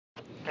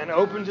and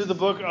open to the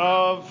book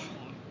of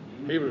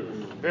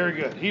Hebrews. Very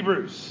good.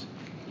 Hebrews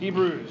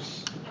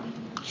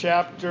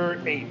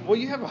chapter 8. Well,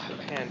 you have a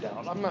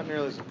handout. I'm not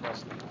nearly as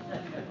impressed.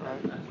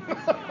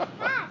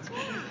 Right?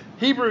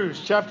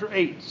 Hebrews chapter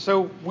 8.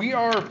 So we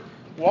are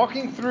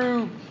walking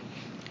through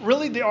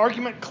really the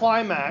argument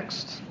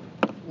climaxed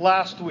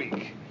last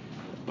week,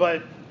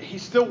 but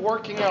he's still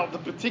working out the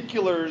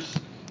particulars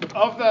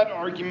of that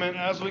argument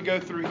as we go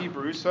through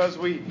Hebrews. So as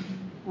we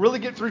really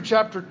get through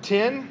chapter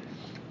 10,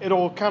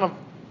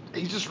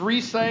 he's just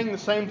re-saying the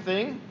same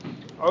thing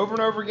over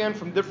and over again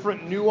from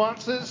different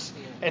nuances,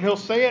 and he'll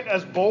say it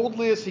as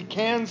boldly as he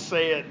can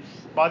say it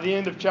by the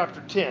end of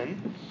chapter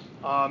 10.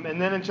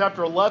 And then in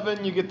chapter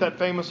 11, you get that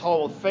famous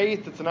hall of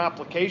faith. It's an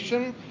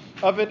application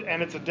of it,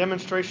 and it's a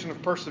demonstration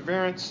of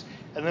perseverance.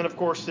 And then, of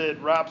course, it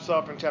wraps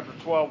up in chapter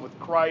 12 with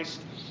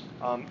Christ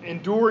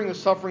enduring the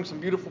suffering, some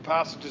beautiful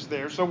passages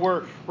there. So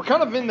we're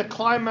kind of in the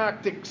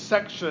climactic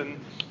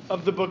section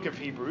of the book of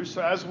Hebrews.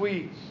 So as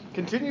we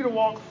continue to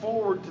walk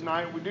forward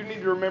tonight, we do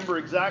need to remember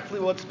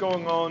exactly what's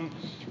going on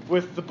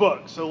with the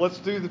book. So let's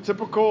do the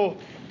typical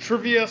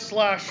trivia /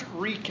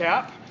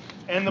 recap.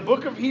 And the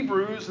book of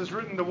Hebrews is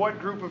written to what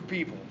group of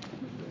people?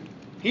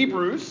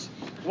 Hebrews.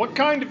 What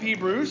kind of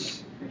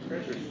Hebrews?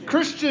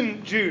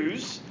 Christian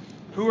Jews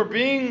who are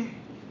being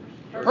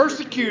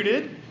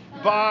persecuted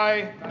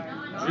by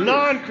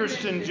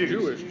non-Christian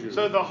Jews.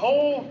 So the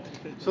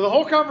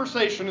whole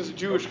conversation is a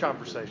Jewish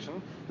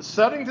conversation. The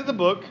setting to the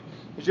book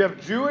is you have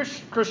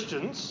Jewish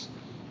Christians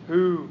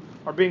who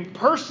are being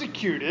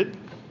persecuted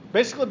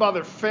basically by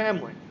their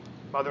family,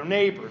 by their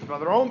neighbors, by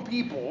their own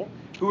people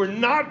who are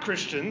not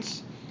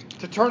Christians,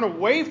 to turn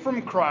away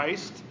from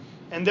Christ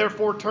and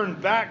therefore turn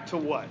back to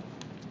what?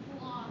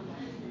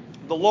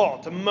 The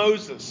law, to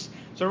Moses.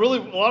 So really,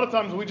 a lot of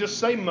times we just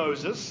say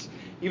Moses,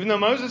 even though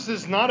Moses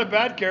is not a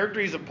bad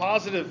character. He's a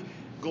positive,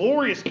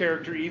 glorious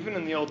character even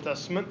in the Old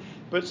Testament.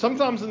 But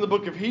sometimes in the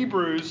book of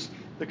Hebrews,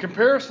 the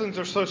comparisons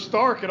are so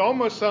stark, it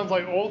almost sounds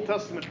like Old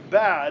Testament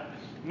bad,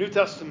 New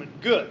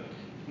Testament good.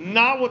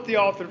 Not what the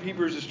author of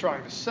Hebrews is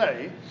trying to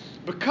say.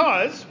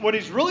 Because what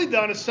he's really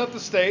done is set the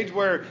stage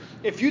where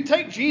if you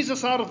take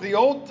Jesus out of the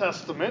Old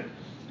Testament,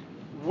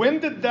 when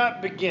did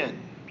that begin?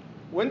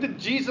 When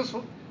did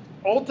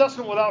Old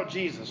Testament without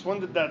Jesus, when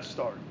did that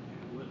start?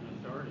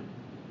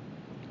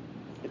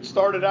 It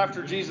started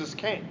after Jesus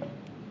came.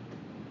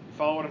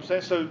 Follow what I'm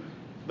saying? So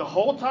the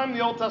whole time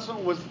the Old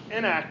Testament was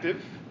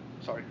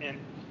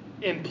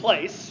in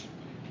place.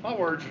 My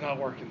words are not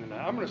working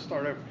tonight. I'm going to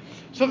start over.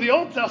 So the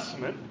Old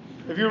Testament,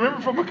 if you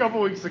remember from a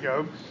couple weeks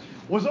ago,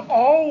 was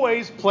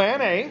always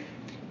plan A,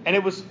 and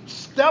it was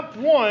step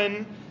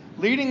 1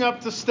 leading up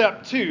to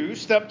step 2.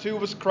 Step 2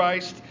 was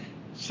Christ's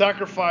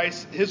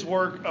sacrifice, his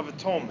work of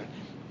atonement.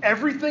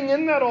 Everything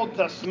in that Old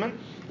Testament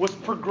was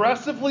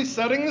progressively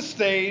setting the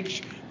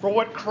stage for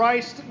what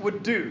Christ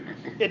would do.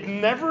 It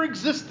never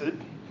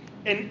existed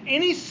in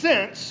any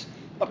sense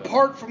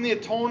apart from the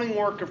atoning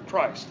work of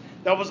Christ.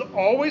 That was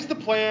always the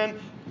plan,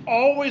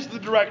 always the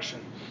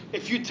direction.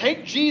 If you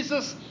take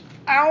Jesus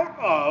out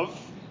of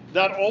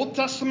that Old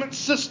Testament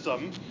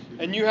system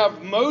and you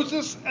have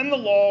Moses and the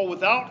law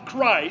without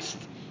Christ,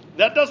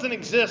 that doesn't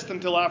exist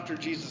until after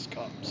Jesus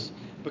comes.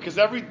 Because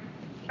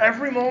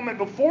every moment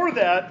before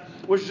that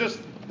was just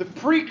the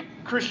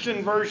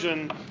pre-Christian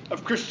version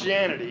of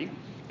Christianity.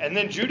 And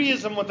then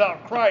Judaism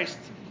without Christ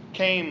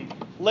came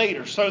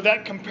later. So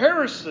that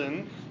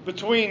comparison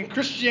between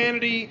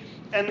Christianity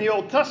and the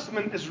Old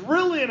Testament is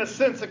really, in a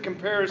sense, a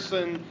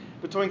comparison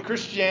between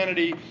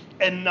Christianity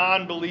and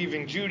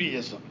non-believing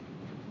Judaism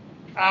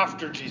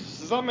after Jesus.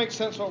 Does that make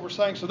sense what we're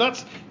saying? So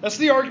that's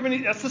the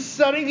argument. That's the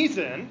setting he's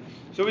in.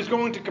 So he's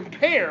going to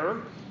compare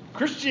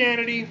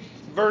Christianity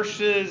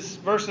versus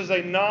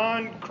a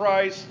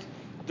non-Christ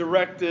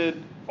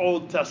directed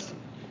Old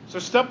Testament. So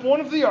step 1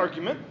 of the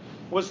argument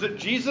was that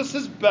Jesus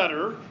is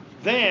better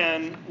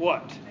than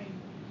what?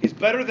 He's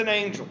better than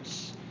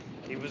angels.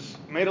 He was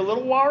made a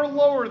little while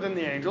lower than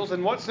the angels.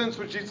 In what sense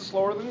was Jesus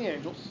lower than the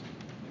angels?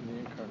 In the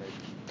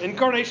incarnation.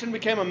 Incarnation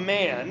became a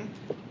man,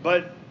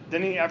 but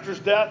then after his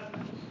death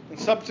and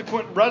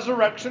subsequent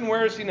resurrection,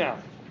 where is he now?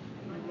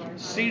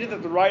 Seated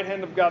at the right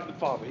hand of God the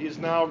Father. He is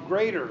now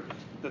greater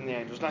than the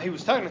angels. Now, he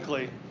was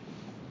technically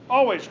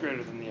always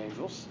greater than the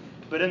angels,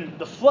 but in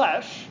the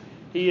flesh,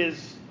 he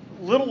is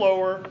a little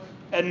lower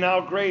and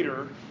now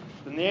greater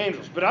than the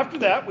angels. But after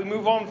that, we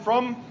move on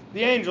from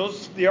the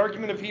angels. The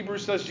argument of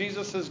Hebrews says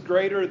Jesus is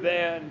greater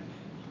than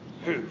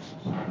who?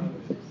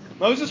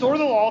 Moses or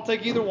the law.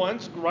 Take either one.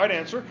 It's the right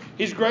answer.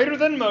 He's greater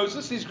than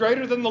Moses. He's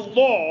greater than the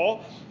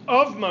law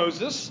of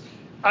Moses,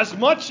 as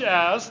much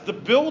as the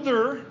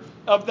builder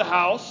of the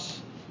house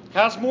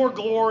has more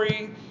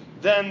glory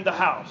than the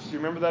house. You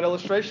remember that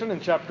illustration in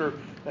chapter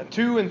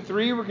 2 and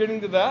 3? We're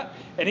getting to that.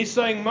 And he's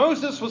saying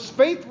Moses was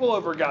faithful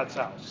over God's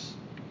house,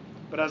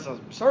 but as a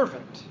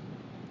servant.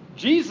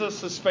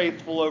 Jesus is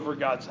faithful over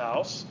God's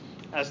house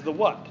as the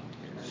what?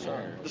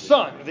 The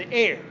son, or the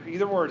heir.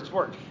 Either word is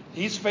word.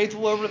 He's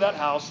faithful over that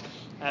house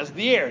as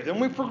the heir. Then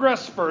we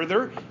progress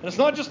further, and it's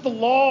not just the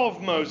law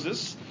of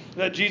Moses,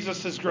 that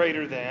Jesus is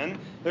greater than.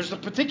 There's a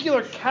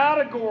particular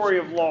category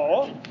of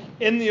law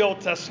in the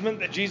Old Testament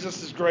that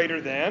Jesus is greater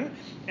than.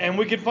 And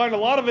we can find a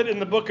lot of it in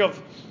the book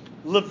of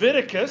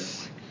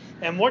Leviticus.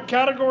 And what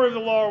category of the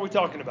law are we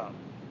talking about?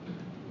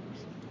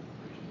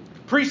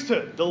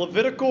 Priesthood, the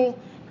Levitical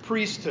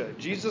priesthood.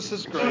 Jesus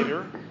is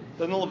greater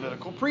than the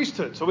Levitical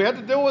priesthood. So we had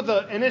to deal with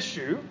an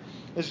issue,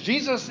 as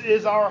Jesus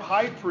is our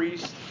high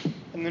priest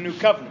in the new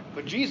covenant.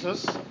 But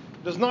Jesus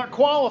does not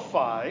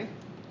qualify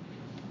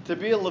to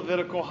be a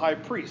Levitical high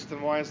priest.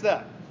 And why is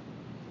that?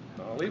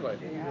 Not a Levite.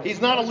 He's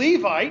not a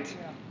Levite.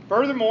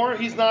 Furthermore,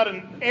 he's not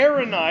an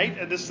Aaronite,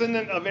 a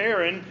descendant of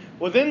Aaron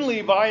within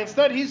Levi.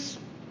 Instead, he's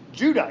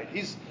Judite.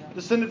 He's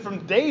descended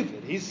from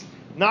David. He's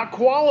not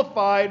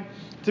qualified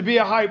to be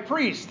a high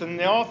priest. And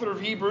the author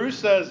of Hebrews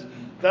says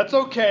that's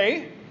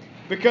okay,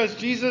 because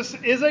Jesus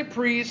is a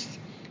priest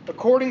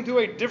according to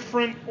a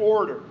different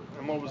order.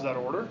 And what was that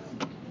order?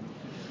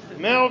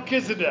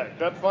 Melchizedek.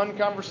 That fun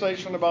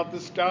conversation about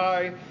this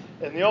guy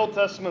in the Old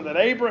Testament that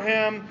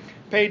Abraham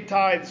paid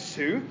tithes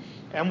to.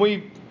 And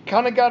we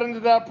kind of got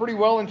into that pretty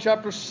well in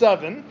chapter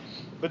 7.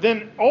 But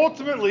then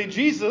ultimately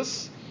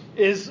Jesus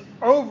is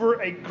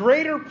over a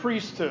greater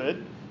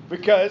priesthood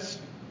because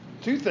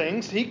two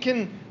things. He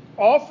can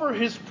offer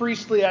his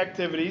priestly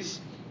activities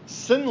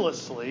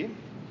sinlessly.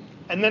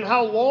 And then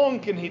how long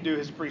can he do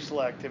his priestly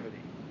activity?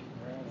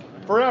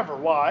 Forever.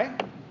 Why?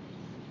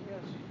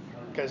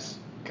 Because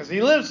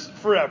he lives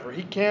forever.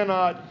 He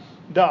cannot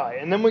die.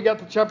 And then we got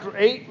to chapter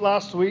 8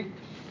 last week,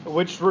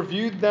 which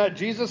reviewed that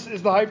Jesus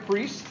is the high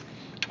priest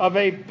of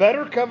a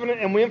better covenant.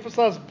 And we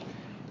emphasized,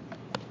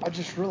 I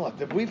just realized,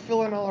 did we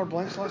fill in all our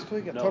blanks last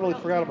week? I totally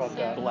forgot about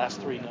that. The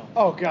last three, no.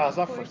 Oh, guys,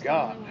 I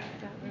forgot.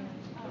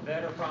 The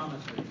better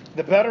promises.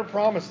 The better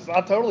promises.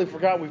 I totally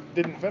forgot we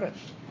didn't finish.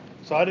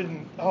 So I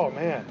didn't. Oh,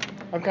 man.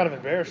 I'm kind of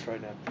embarrassed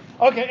right now.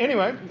 Okay,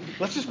 anyway,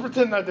 let's just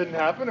pretend that didn't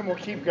happen and we'll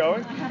keep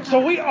going.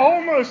 So we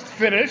almost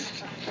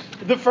finished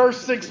the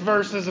first 6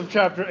 verses of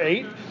chapter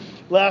 8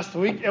 last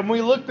week. And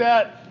we looked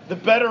at the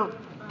better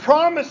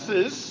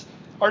promises,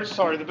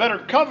 the better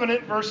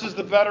covenant versus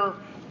the better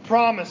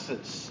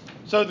promises.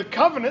 So the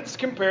covenants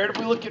compared, if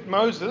we look at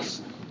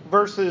Moses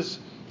versus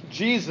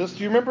Jesus,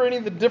 do you remember any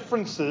of the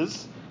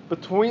differences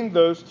between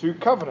those two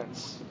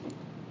covenants?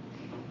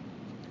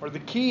 Or the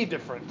key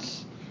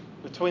difference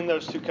between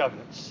those two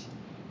covenants?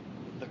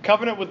 The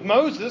covenant with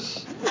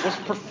Moses was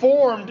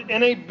performed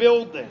in a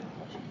building.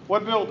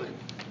 What building?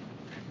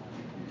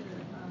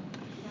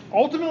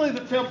 Ultimately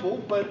the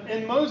temple, but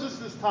in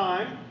Moses'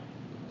 time,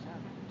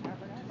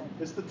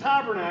 it's the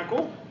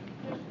tabernacle.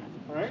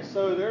 All right,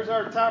 so there's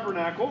our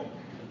tabernacle.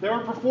 They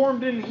were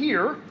performed in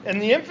here.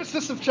 And the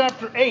emphasis of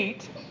chapter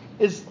 8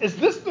 is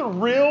this the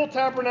real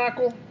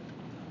tabernacle?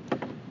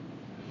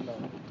 No.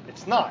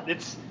 It's not.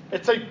 It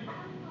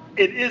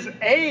is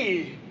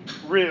a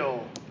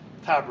real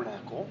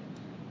tabernacle.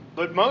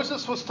 But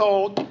Moses was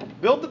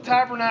told, build the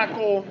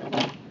tabernacle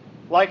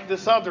like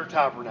this other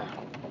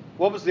tabernacle.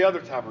 What was the other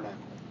tabernacle?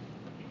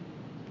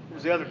 What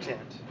was the other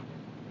tent?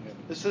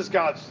 This is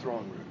God's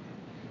throne room.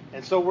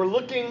 And so we're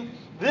looking,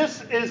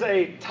 this is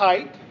a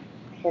type,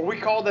 or we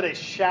called it a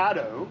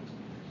shadow,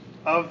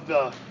 of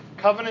the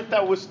covenant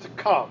that was to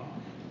come.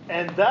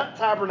 And that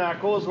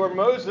tabernacle is where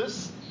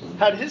Moses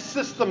had his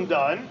system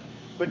done.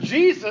 But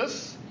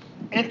Jesus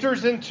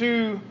enters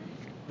into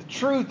the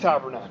true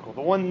tabernacle,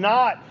 the one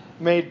not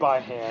made by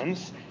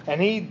hands.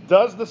 And he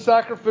does the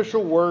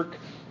sacrificial work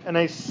in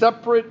a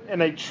separate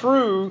and a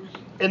true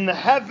in the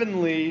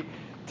heavenly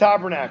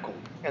tabernacle.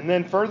 And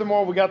then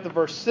furthermore, we got the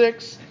verse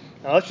 6.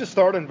 Now let's just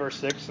start in verse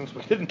 6 since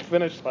we didn't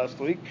finish last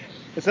week.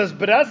 It says,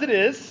 but as it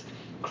is,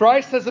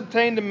 Christ has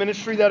obtained a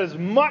ministry that is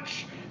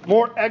much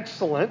more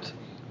excellent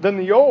than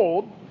the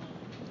old,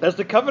 as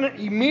the covenant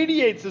he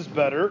mediates is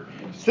better,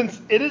 since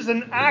it is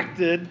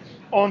enacted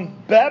on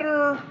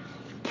better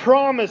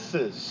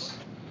promises.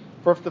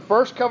 For if the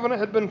first covenant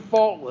had been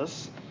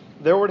faultless,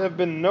 there would have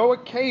been no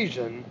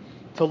occasion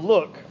to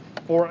look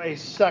for a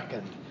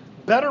second.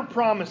 Better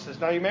promises.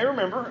 Now you may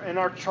remember in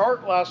our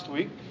chart last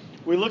week,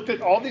 we looked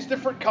at all these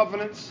different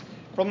covenants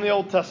from the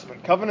Old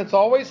Testament. Covenants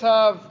always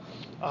have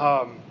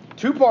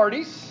two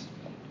parties,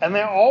 and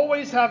they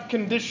always have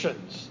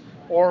conditions,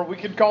 or we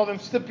could call them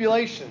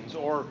stipulations,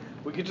 or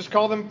we could just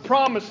call them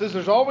promises.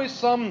 There's always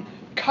some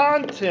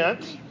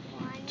content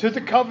to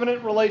the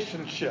covenant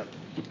relationship.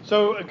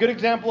 So a good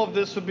example of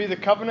this would be the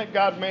covenant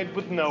God made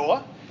with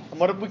Noah. And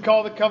what did we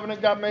call the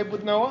covenant God made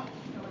with Noah?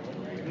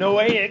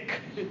 Noahic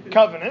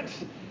covenant.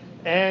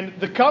 And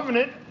the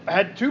covenant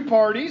had two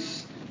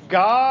parties,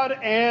 God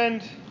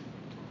and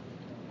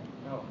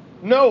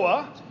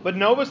Noah. But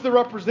Noah's the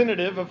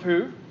representative of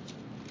who?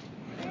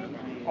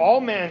 All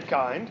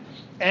mankind.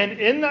 And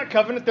in that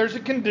covenant there's a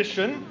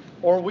condition,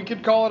 or we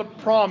could call it a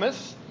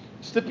promise,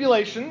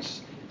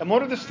 stipulations. And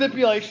what are the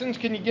stipulations?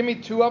 Can you give me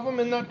two of them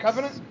in that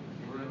covenant?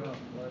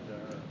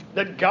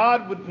 That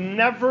God would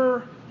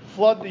never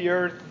flood the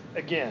earth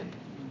again.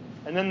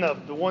 And then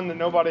the one that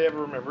nobody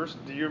ever remembers.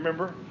 Do you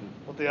remember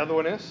what the other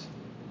one is? Is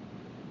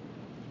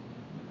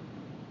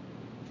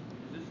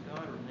this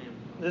God or man?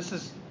 This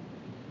is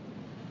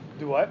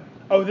Do what?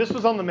 Oh, this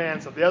was on the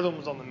man side. The other one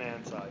was on the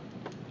man side.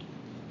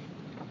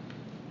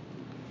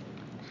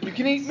 You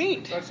can eat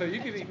meat. So you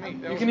can eat meat.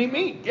 You can eat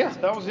meat. Yeah,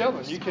 that was the other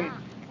one. You can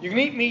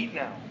eat meat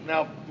now.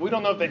 Now, we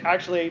don't know if they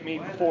actually ate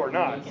meat before or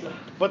not,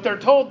 but they're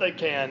told they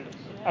can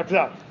after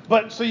that.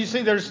 But so you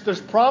see,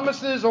 there's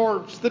promises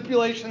or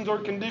stipulations or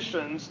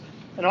conditions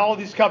in all of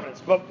these covenants.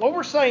 But what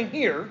we're saying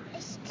here,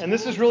 and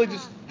this is really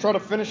just trying to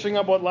finishing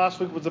up what last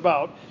week was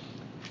about,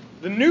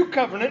 the new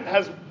covenant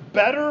has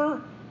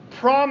better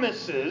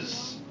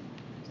promises,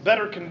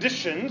 better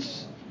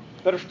conditions,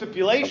 better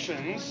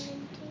stipulations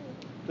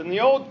than the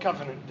old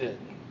covenant did.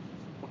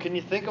 Well, can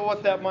you think of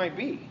what that might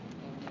be?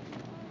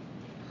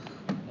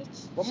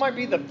 What might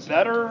be the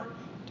better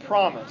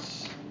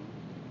promise,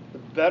 the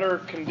better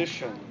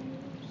condition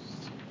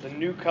the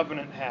new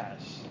covenant has?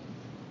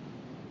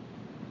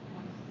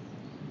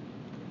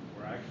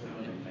 We're actually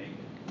going to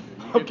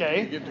make it.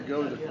 Okay. You get to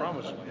go to the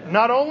promised land.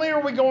 Not only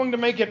are we going to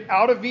make it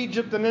out of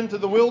Egypt and into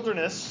the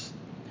wilderness,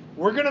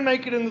 we're going to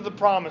make it into the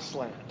promised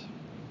land.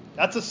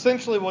 That's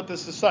essentially what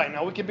this is saying.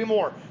 Now, we can be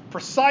more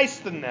precise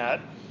than that,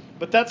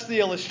 but that's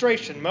the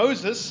illustration.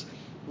 Moses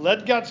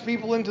led God's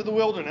people into the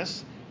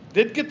wilderness,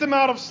 did get them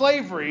out of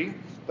slavery,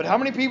 but how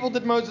many people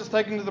did Moses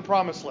take into the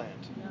promised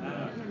land?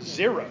 No.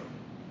 0.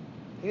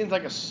 He didn't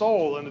take a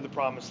soul into the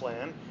promised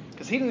land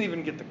because he didn't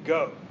even get to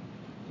go.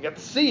 He got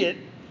to see it,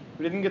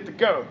 but didn't get to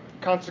go.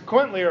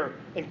 Consequently, or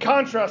in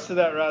contrast to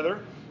that rather,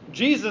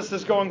 Jesus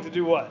is going to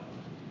do what?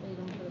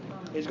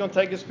 He's going to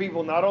take his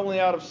people not only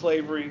out of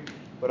slavery,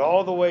 but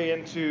all the way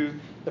into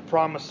the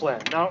promised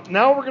land.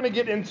 Now we're going to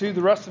get into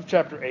the rest of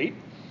chapter 8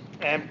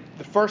 and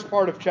the first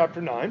part of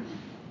chapter 9.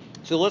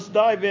 So let's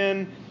dive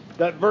in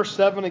that verse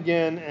 7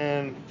 again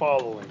and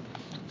following.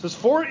 It says,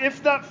 "For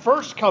if that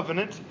first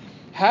covenant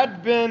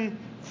had been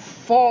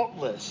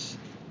faultless."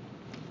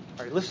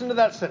 All right, listen to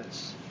that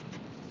sentence.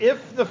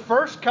 If the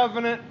first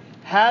covenant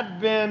had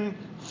been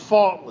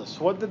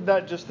faultless, what did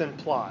that just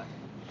imply?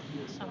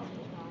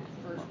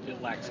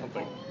 It lacks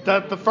something.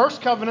 That the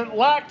first covenant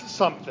lacked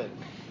something.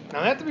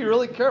 Now, we have to be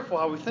really careful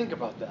how we think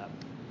about that.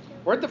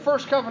 Where'd the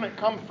first covenant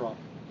come from?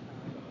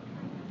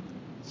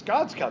 It's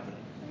God's covenant.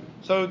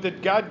 So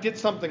did God get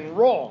something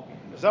wrong?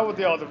 Is that what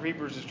the author of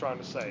Hebrews is trying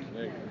to say?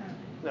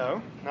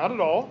 No, not at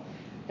all.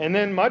 And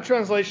then my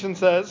translation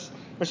says,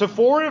 so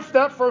for if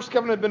that first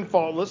covenant had been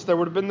faultless, there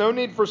would have been no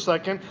need for a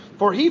second,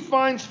 for he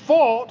finds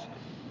fault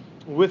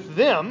with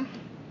them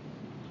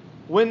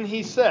when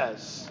he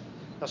says.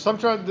 Now,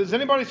 does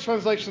anybody's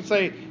translation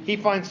say he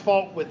finds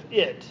fault with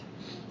it?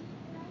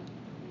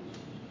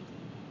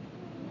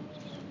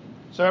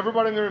 So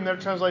everybody in the room, their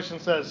translation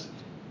says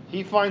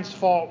he finds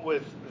fault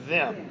with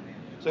them.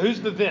 So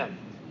who's the them?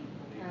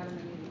 Adam and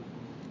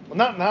Eve. Well,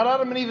 not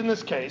Adam and Eve in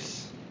this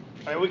case.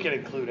 I mean, we could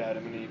include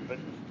Adam and Eve, but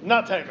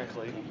not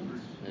technically.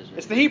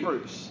 It's the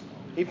Hebrews.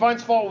 He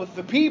finds fault with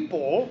the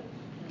people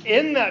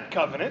in that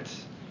covenant.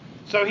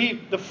 So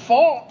the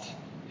fault,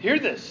 hear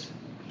this,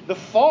 the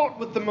fault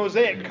with the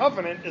Mosaic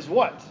covenant is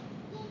what?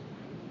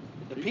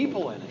 The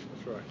people in it.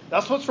 That's right.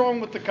 That's what's wrong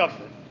with the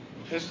covenant.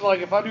 It's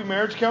like if I do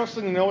marriage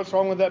counseling, you know what's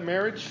wrong with that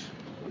marriage?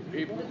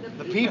 People.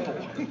 The people.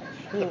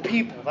 The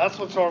people. That's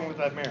what's wrong with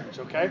that marriage,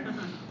 okay?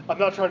 I'm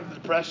not trying to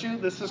depress you.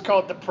 This is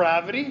called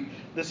depravity.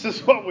 This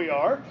is what we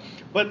are.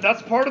 But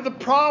that's part of the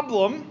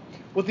problem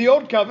with the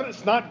old covenant.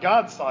 It's not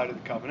God's side of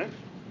the covenant.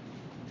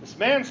 It's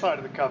man's side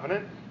of the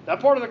covenant. That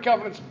part of the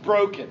covenant's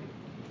broken.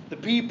 The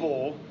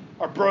people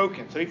are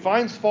broken. So he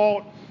finds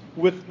fault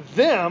with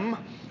them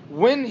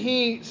when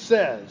he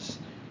says.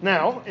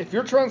 Now, if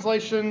your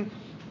translation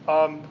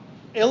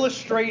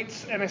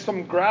illustrates in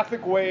some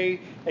graphic way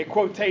a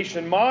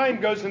quotation,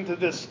 mine goes into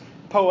this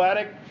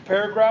poetic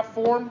paragraph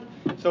form.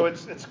 So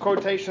it's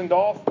quotationed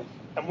off.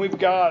 And we've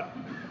got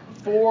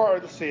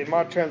in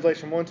my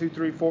translation,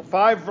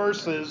 5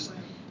 verses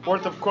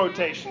worth of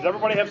quotations.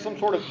 Everybody have some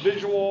sort of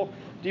visual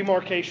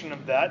demarcation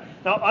of that.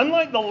 Now,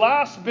 unlike the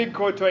last big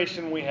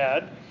quotation we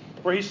had,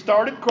 where he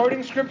started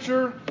quoting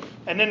scripture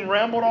and then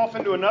rambled off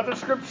into another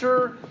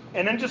scripture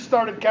and then just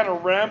started kind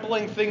of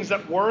rambling things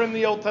that were in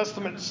the Old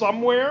Testament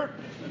somewhere,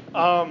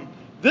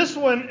 this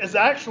one is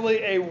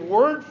actually a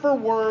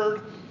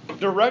word-for-word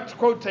direct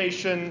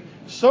quotation,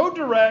 so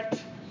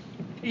direct,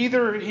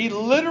 either he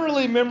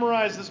literally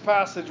memorized this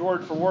passage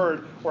word for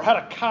word or had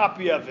a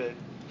copy of it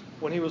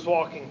when he was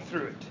walking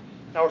through it.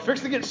 Now, we're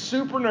fixing to get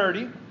super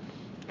nerdy,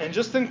 and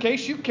just in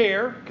case you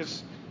care,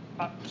 because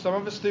some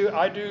of us do,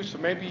 I do, so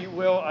maybe you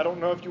will. I don't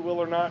know if you will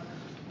or not.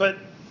 But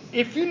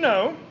if you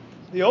know,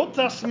 the Old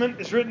Testament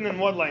is written in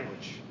what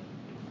language?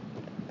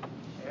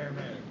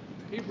 Aramaic.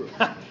 Hebrew.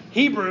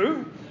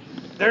 Hebrew.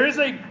 There is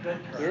a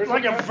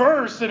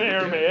verse in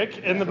Aramaic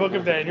in the book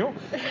of Daniel,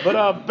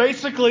 but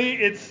basically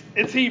it's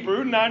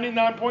Hebrew.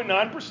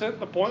 99.9%.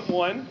 The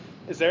 0.1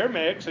 is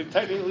Aramaic, so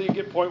technically you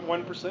get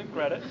 0.1%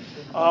 credit.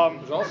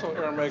 There's also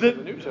Aramaic in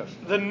the New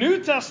Testament. The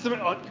New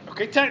Testament,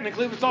 okay,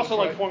 technically it's also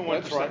like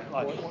 0.1%. That's right.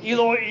 Like,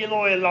 Eloi,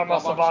 Eloi,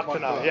 lama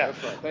sabachthani. Yeah.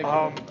 That's right.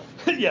 Thank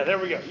you. Yeah, there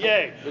we go.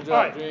 Yay. Good job,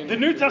 All right. Gene. The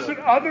New Good Testament,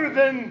 job. other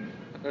than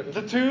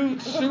the 2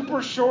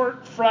 super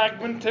short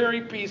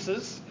fragmentary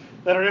pieces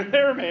that are in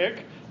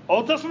Aramaic.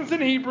 Old Testament's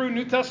in Hebrew,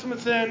 New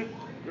Testament's in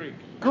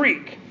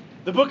Greek.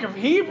 The book of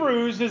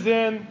Hebrews is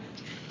in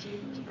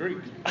Greek.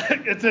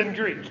 It's in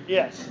Greek,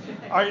 yes.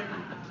 All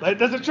right,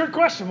 that's a trick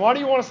question. Why do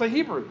you want to say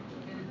Hebrew?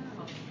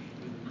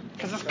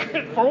 Because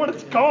for what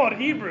it's called,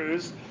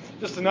 Hebrews.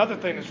 Just another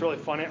thing that's really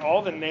funny.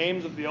 All the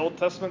names of the Old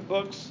Testament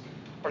books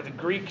are the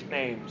Greek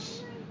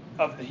names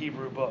of the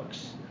Hebrew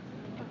books.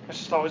 It's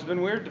just always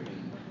been weird to me.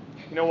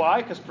 You know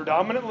why? Because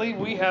predominantly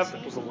we have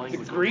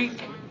the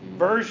Greek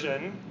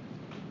version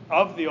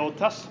of the Old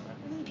Testament.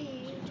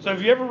 So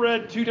have you ever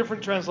read two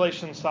different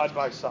translations side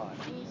by side?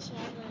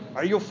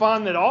 You'll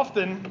find that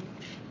often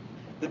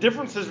the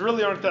differences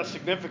really aren't that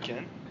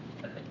significant,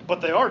 but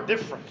they are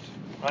different.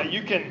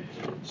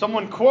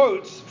 Someone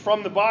quotes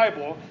from the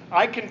Bible.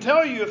 I can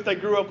tell you if they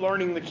grew up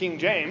learning the King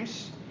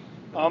James,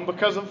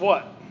 because of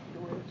what?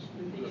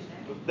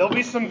 There'll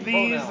be some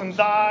these and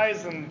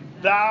thys and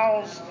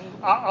thous.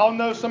 I'll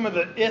know some of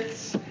the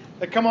iths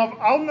that come off.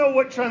 I'll know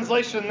what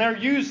translation they're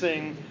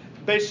using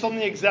based on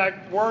the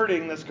exact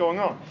wording that's going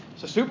on.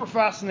 It's a super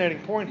fascinating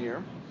point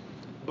here.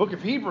 The book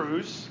of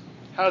Hebrews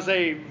has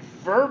a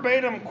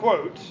verbatim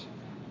quote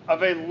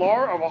of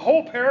a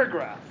whole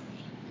paragraph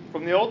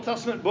from the Old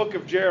Testament book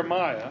of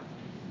Jeremiah.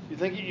 You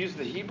think it used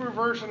the Hebrew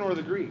version or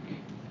the Greek?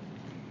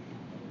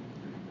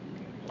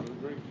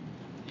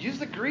 Use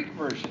the Greek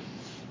version.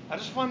 I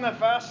just find that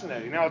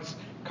fascinating. Now, it's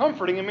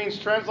comforting. It means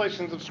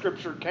translations of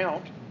Scripture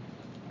count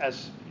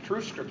as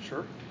true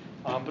Scripture.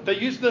 But they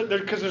use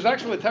because there's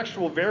actually a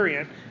textual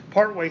variant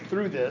partway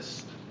through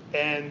this.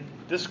 And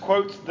this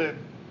quotes the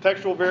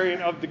textual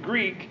variant of the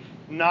Greek,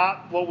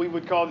 not what we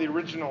would call the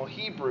original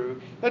Hebrew.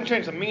 It doesn't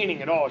change the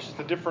meaning at all. It's just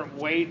a different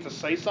way to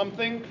say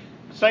something,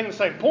 saying the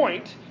same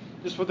point,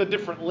 just with a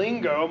different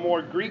lingo, a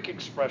more Greek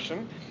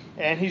expression.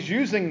 And he's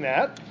using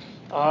that.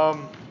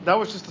 That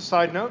was just a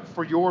side note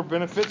for your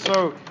benefit.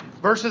 So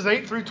verses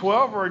 8 through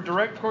 12 are a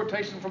direct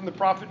quotation from the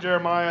prophet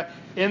Jeremiah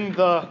in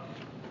the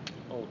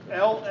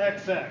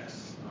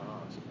LXX.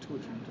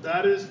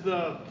 That is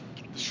the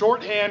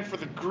shorthand for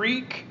the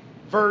Greek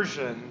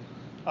version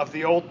of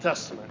the Old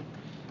Testament.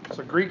 It's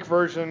a Greek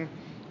version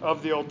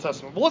of the Old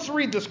Testament. But let's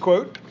read this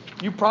quote.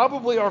 You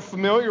probably are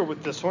familiar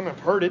with this one. I've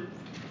heard it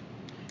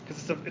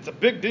because it's a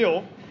big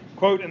deal.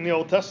 Quote in the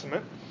Old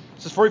Testament.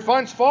 It says, "For he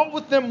finds fault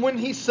with them when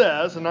he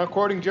says," and now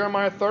quoting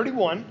Jeremiah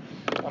 31,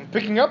 I'm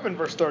picking up in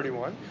verse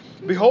 31,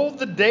 "Behold,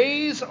 the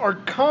days are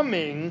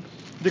coming,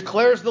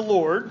 declares the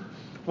Lord,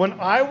 when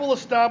I will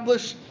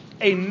establish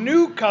a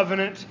new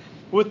covenant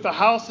with the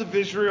house of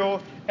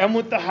Israel and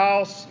with the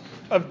house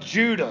of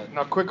Judah."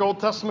 Now, quick Old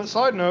Testament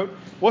side note.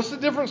 What's the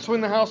difference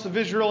between the house of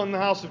Israel and the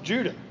house of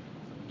Judah?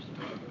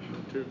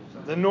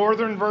 The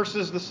northern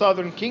versus the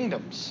southern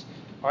kingdoms.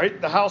 All right,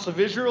 the house of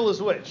Israel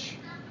is which?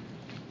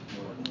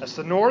 That's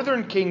the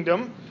northern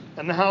kingdom,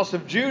 and the house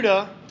of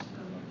Judah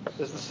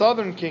is the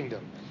southern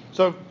kingdom.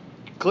 So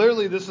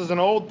clearly this is an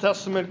Old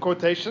Testament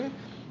quotation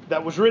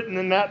that was written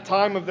in that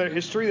time of their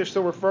history. They're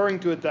still referring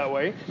to it that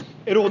way.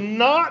 It will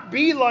not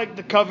be like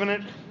the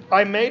covenant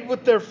I made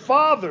with their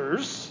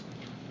fathers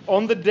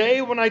on the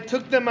day when I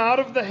took them out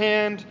of the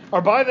hand,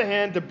 or by the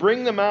hand, to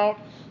bring them out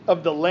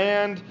of the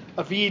land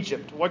of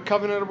Egypt. What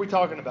covenant are we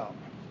talking about?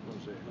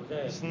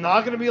 It's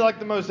not going to be like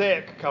the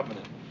Mosaic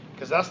covenant,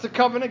 because that's the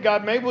covenant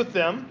God made with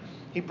them.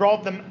 He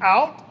brought them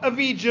out of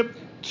Egypt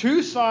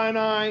to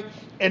Sinai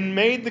and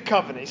made the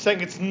covenant. He's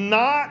saying it's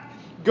not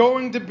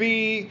going to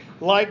be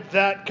like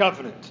that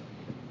covenant.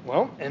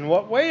 Well, in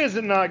what way is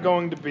it not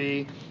going to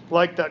be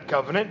like that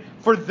covenant?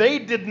 For they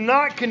did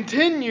not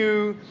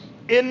continue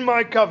in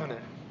my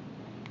covenant.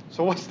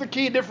 So what's the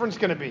key difference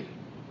going to be?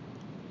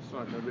 It's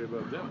not going to be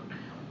about them.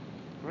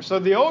 So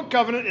the old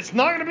covenant, it's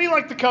not going to be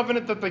like the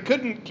covenant that they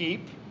couldn't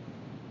keep.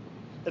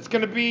 It's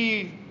going to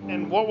be,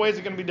 in what way is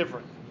it going to be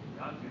different?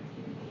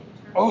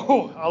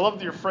 Oh, I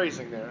love your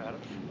phrasing there, Adam.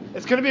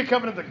 It's going to be a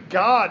covenant that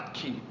God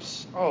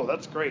keeps. Oh,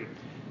 that's great.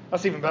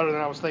 That's even better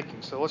than I was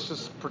thinking. So let's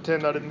just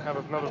pretend I didn't have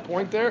another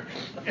point there,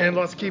 and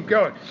let's keep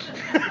going.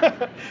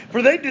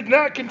 For they did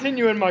not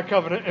continue in my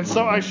covenant, and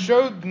so I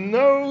showed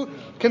no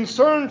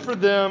concern for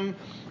them,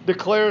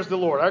 declares the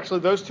Lord. Actually,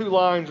 those two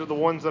lines are the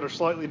ones that are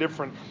slightly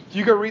different. If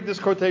you go read this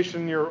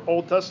quotation in your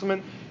Old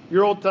Testament,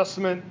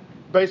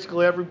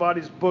 basically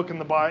everybody's book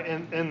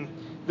in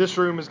this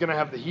room is going to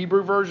have the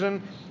Hebrew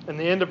version, and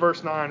the end of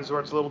verse 9 is where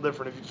it's a little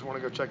different if you just want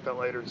to go check that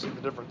later and see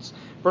the difference.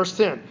 Verse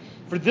 10,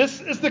 "For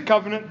this is the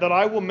covenant that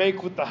I will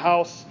make with the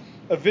house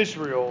of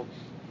Israel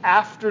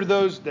after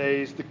those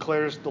days,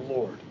 declares the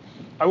Lord.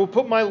 I will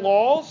put my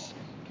laws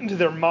into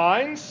their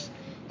minds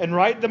and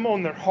write them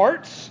on their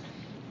hearts.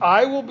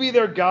 I will be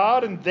their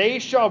God, and they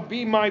shall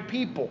be my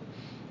people.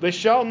 They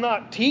shall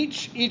not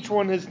teach each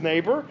one his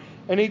neighbor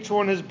and each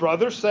one his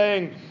brother,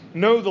 saying,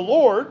 'Know the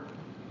Lord,'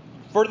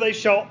 for they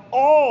shall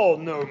all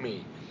know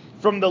me,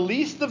 from the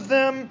least of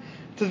them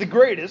to the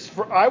greatest.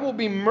 For I will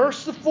be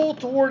merciful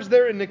towards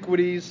their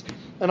iniquities,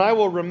 and I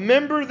will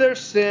remember their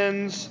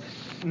sins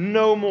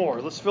no more."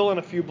 Let's fill in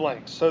a few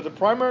blanks. So the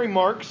primary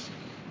marks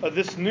of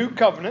this new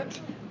covenant,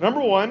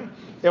 number one,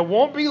 it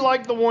won't be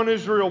like the one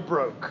Israel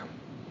broke.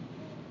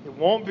 It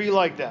won't be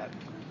like that.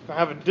 It'll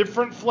have a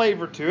different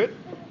flavor to it.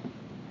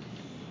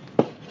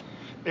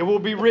 It will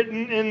be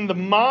written in the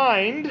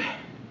mind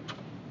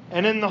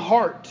and in the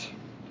heart,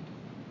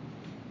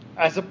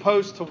 as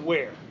opposed to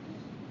where?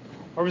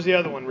 Where was the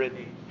other one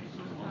written?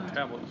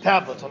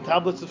 Tablets, on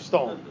tablets of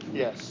stone.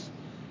 Yes.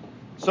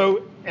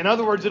 So, in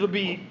other words, it'll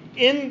be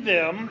in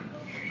them,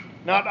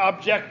 not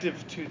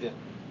objective to them.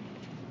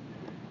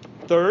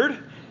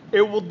 Third,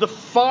 it will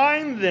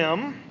define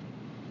them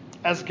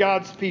as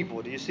God's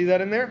people. Do you see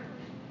that in there?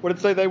 What did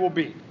it say they will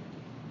be?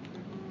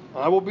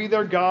 I will be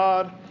their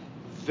God.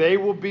 They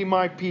will be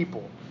my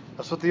people.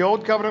 That's what the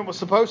old covenant was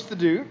supposed to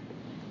do.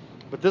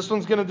 But this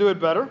one's going to do it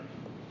better.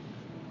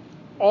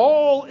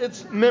 All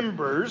its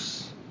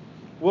members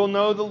will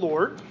know the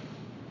Lord.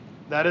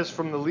 That is,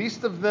 from the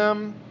least of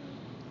them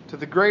to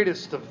the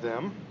greatest of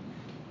them.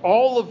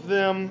 All of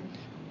them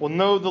will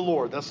know the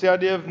Lord. That's the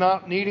idea of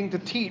not needing to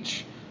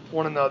teach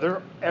one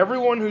another.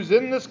 Everyone who's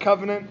in this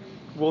covenant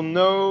will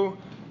know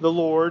the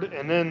Lord.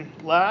 And then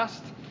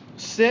last,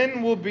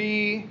 sin will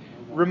be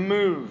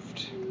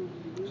removed.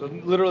 So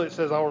literally it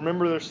says, I'll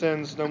remember their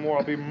sins no more.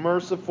 I'll be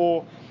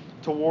merciful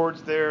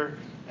towards their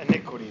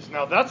iniquities.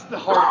 Now that's the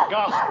heart of the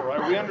gospel,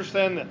 right? We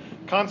understand the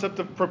concept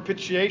of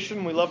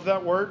propitiation. We love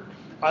that word.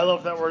 I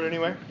love that word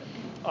anyway.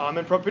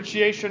 And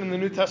propitiation in the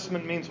New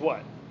Testament means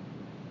what?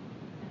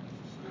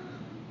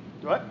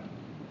 What?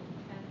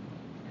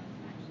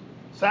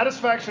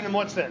 Satisfaction in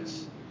what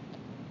sense?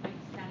 Like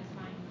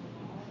satisfying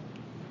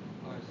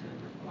the law,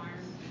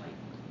 requires, like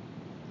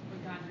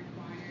what God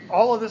requires.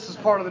 All of this is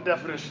part of the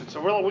definition.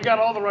 So we got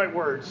all the right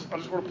words. I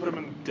just want to put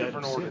them in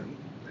different order.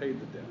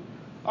 Paid the debt.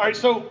 All right,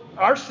 so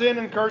our sin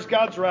incurs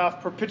God's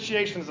wrath.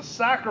 Propitiation is a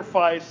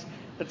sacrifice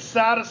that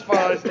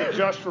satisfies the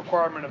just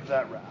requirement of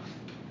that wrath.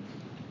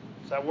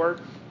 Does that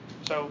work?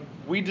 So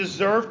we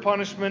deserve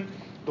punishment.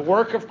 The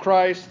work of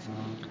Christ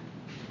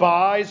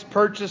buys,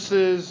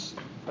 purchases,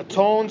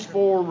 atones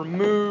for,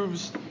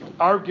 removes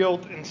our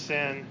guilt and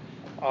sin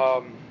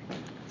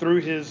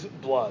through his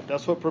blood.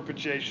 That's what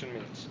propitiation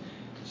means.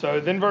 So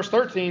then verse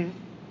 13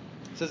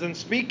 says, in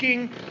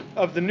speaking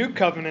of the new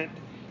covenant,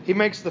 he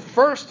makes the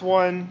first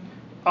one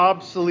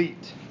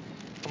obsolete.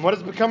 And what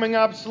is becoming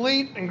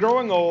obsolete and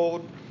growing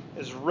old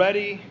is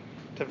ready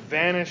to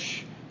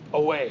vanish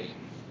away.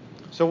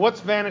 So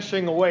what's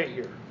vanishing away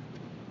here?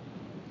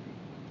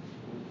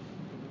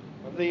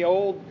 The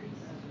old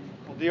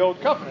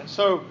covenant.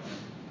 So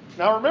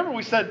now remember,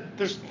 we said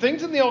there's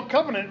things in the old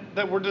covenant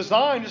that were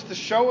designed just to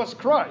show us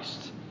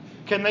Christ.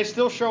 Can they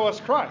still show us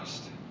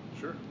Christ?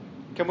 Sure.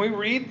 Can we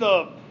read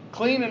the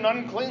clean and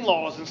unclean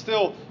laws and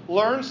still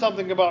learn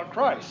something about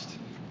Christ?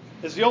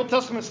 Is the Old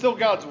Testament still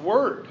God's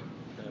word?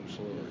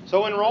 Absolutely.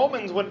 So in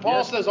Romans, when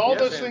Paul says all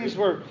those things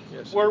were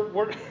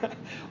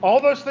all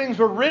those things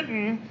were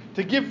written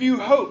to give you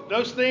hope,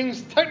 those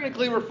things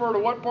technically refer to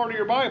what part of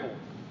your Bible?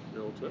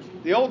 The Old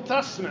Testament. The Old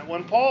Testament.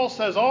 When Paul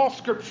says all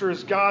Scripture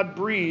is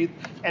God-breathed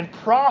and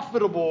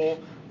profitable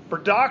for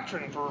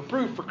doctrine, for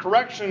reproof, for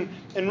correction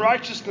in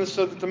righteousness,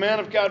 so that the man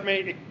of God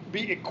may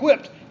be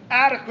equipped,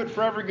 adequate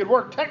for every good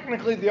work.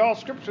 Technically, the all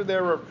Scripture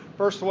there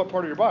refers to what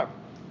part of your Bible?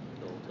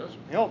 The Old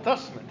Testament. The Old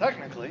Testament,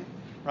 technically,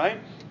 right?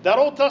 That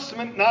Old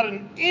Testament, not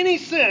in any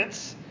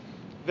sense,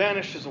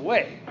 vanishes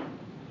away.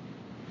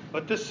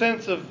 But this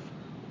sense of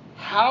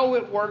how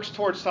it works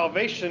towards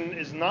salvation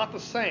is not the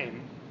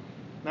same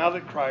now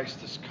that Christ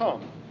has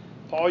come.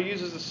 Paul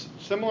uses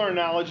a similar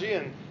analogy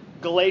in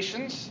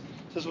Galatians.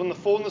 It says, when the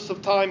fullness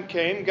of time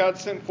came, God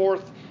sent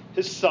forth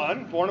his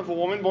Son, born of a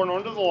woman, born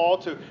under the law,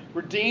 to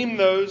redeem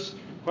those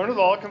born under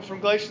the law. It comes from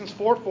Galatians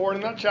 4:4. And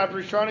in that chapter,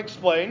 he's trying to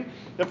explain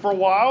that for a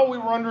while we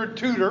were under a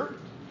tutor,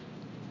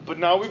 but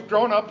now we've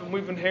grown up and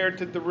we've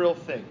inherited the real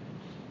thing.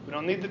 We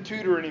don't need the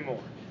tutor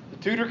anymore. The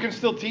tutor can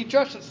still teach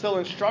us, it still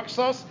instructs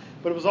us,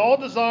 but it was all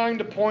designed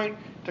to point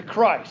to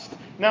Christ.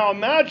 Now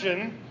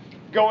imagine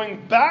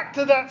going back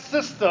to that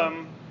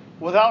system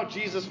without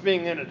Jesus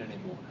being in it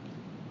anymore.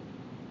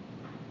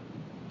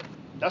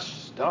 That's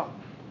just dumb.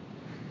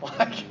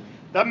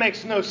 That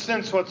makes no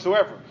sense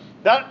whatsoever.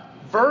 That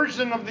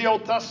version of the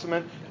Old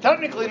Testament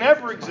technically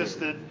never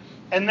existed,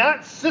 and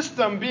that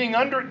system being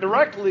under it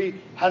directly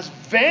has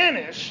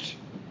vanished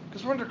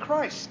because we're under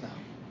Christ now.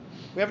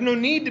 We have no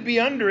need to be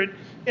under it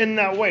in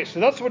that way. So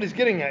that's what he's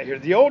getting at here.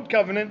 The old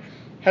covenant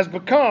has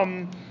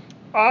become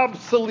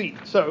obsolete.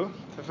 So,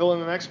 to fill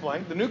in the next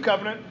blank, the new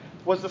covenant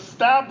was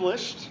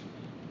established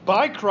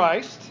by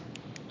Christ,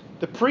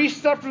 the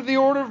priest after the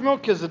order of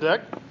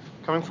Melchizedek,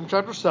 coming from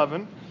chapter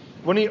 7,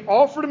 when he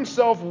offered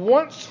himself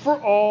once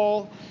for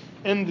all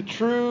in the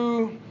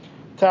true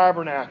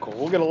tabernacle.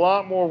 We'll get a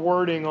lot more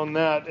wording on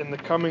that in the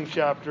coming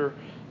chapter,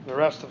 the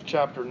rest of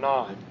chapter 9.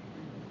 All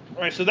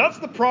right, so that's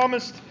the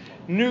promised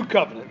new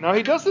covenant. Now,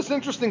 he does this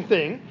interesting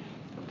thing.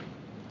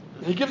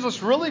 He gives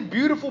us really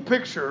beautiful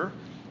picture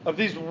of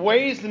these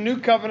ways the new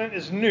covenant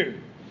is new.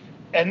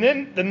 And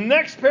then the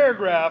next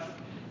paragraph,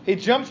 he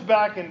jumps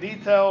back and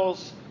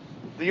details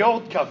the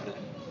old covenant.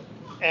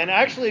 And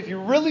actually, if you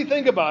really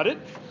think about it,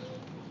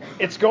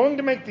 it's going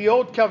to make the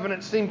old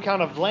covenant seem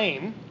kind of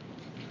lame,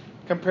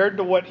 compared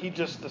to what he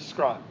just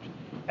described.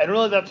 And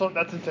really that's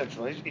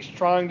intentional. He's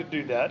trying to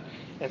do that.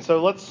 And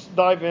so let's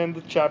dive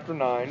into chapter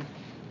 9,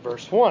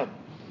 verse 1. It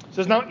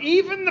says, "Now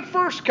even the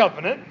first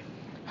covenant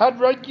had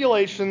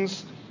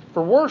regulations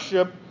for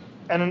worship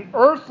and an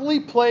earthly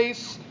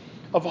place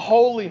of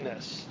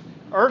holiness."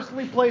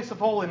 Earthly place of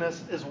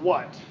holiness is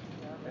what?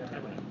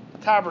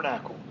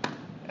 Tabernacle.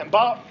 And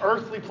by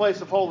earthly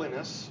place of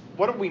holiness,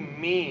 what do we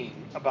mean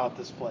about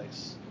this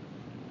place?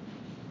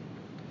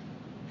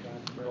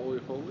 Holy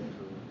of holies?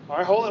 All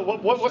right, holy.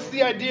 What's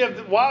the idea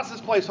of why is this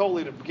place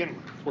holy to begin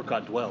with? It's where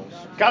God dwells.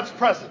 God's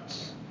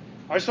presence.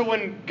 All right, so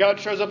when God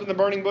shows up in the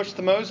burning bush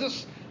to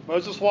Moses,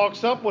 Moses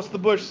walks up. What's the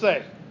bush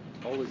say?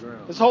 Holy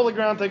ground. It's holy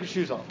ground. Take your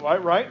shoes off.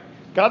 Right?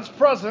 God's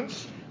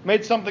presence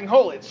made something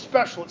holy. It's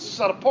special. It's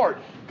set apart.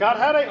 God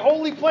had a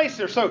holy place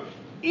there. So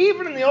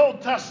even in the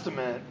Old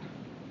Testament,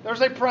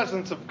 there's a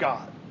presence of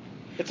God.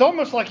 It's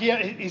almost like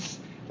he's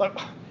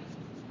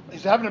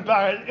having a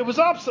bad. It was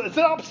obsolete. It's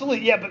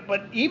obsolete, yeah.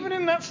 But even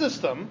in that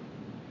system,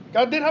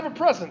 God did have a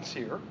presence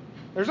here.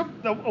 There's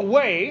a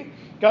way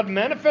God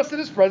manifested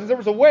His presence. There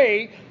was a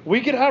way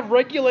we could have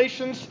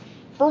regulations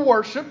for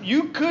worship.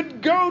 You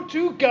could go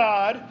to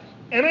God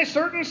in a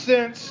certain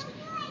sense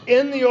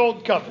in the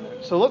Old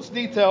Covenant. So let's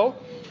detail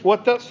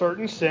what that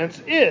certain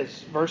sense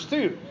is. Verse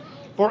 2.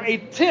 "For a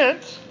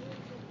tent,"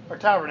 or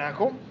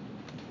tabernacle,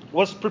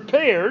 "was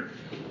prepared,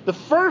 the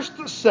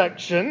first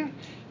section,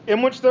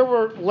 in which there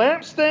were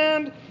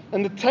lampstand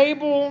and the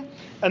table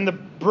and the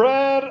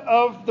bread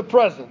of the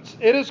presence.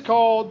 It is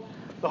called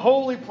the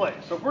holy place."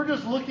 So if we're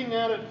just looking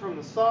at it from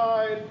the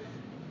side,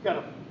 we've got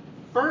a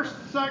first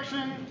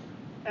section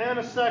and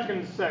a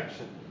second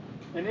section.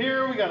 And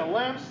here we got a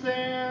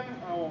lampstand.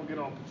 I won't get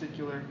all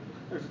particular.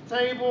 There's a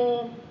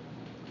table.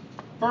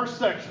 First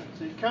section.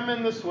 So you come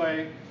in this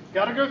way.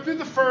 Got to go through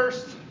the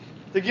first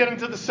to get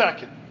into the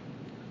second.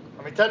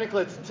 I mean,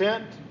 technically it's a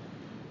tent.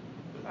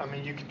 I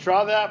mean, you could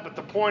try that, but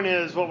the point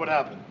is, what would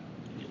happen?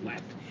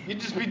 You'd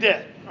just be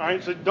dead. All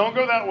right, so don't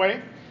go that way.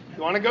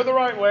 You want to go the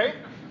right way.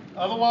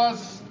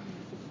 Otherwise,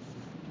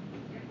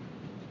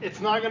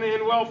 it's not going to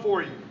end well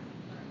for you.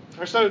 All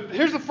right, so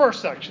here's the first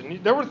section.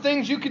 There were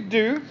things you could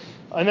do.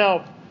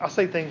 Now, I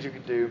say things you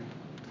could do.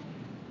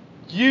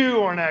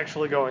 You aren't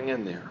actually going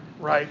in there,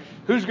 right?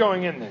 Who's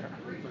going in there?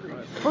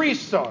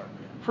 Priests are.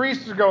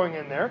 Priests are going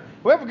in there.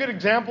 We have a good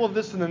example of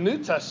this in the New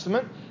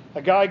Testament.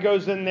 A guy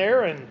goes in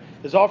there and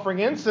is offering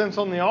incense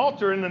on the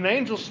altar, and an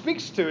angel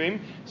speaks to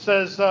him,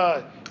 says,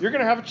 "You're going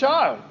to have a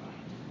child."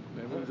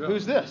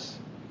 Who's this?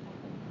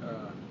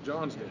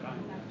 John's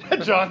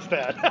dad. John's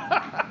dad.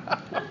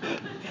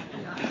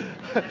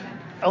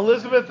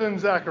 Elizabeth and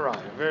Zachariah.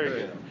 Very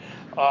good.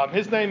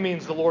 His name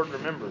means the Lord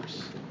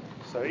remembers.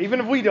 So even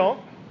if we don't,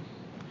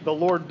 the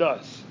Lord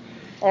does.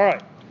 All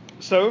right.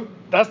 So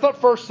that's that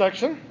first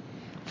section.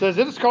 It says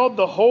it is called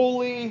the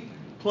holy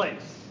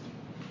place.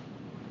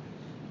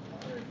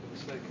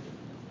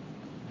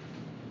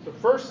 The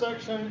first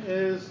section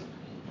is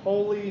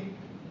holy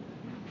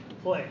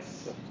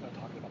place.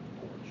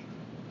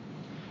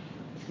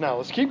 Now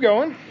let's keep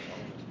going.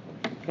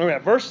 Okay,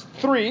 verse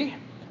 3.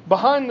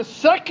 Behind the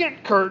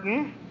second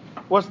curtain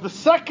was the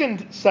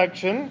second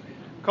section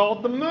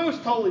called the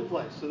most holy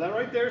place. So that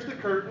right there is the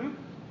curtain.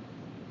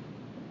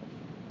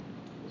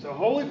 So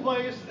holy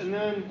place and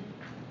then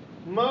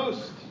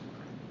most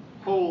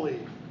holy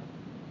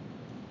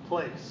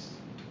place.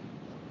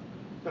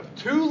 We have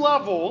two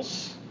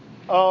levels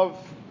of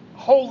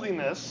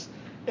holiness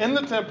in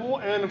the temple,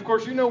 and of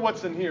course you know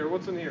what's in here.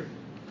 What's in here?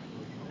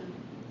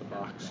 The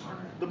box.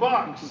 The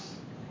box.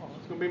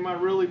 It's going to be my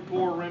really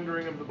poor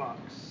rendering of the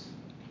box.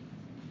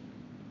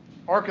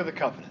 Ark of the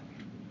Covenant.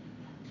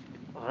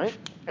 All right.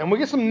 And we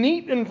get some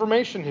neat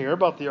information here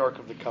about the Ark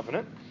of the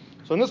Covenant.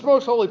 So in this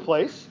most holy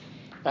place,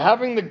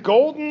 having the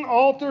golden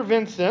altar of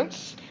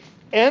incense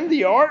and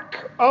the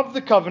Ark of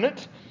the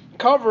Covenant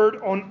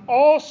covered on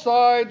all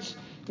sides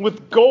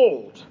with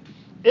gold,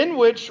 in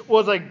which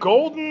was a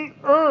golden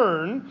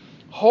urn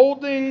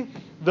holding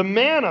the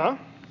manna.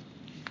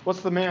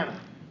 What's the manna?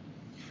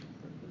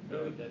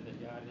 Food that they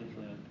got in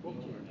the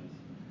wilderness.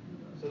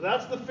 So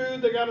that's the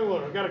food they got in the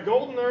wilderness. Got a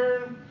golden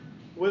urn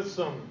with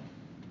some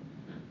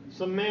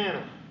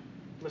manna.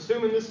 I'm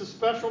assuming this is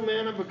special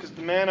manna because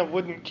the manna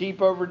wouldn't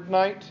keep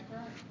overnight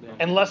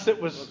unless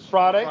it was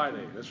Friday.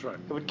 Friday, that's right.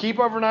 It would keep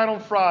overnight on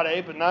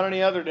Friday, but not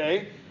any other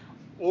day.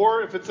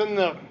 Or if it's in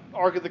the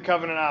Ark of the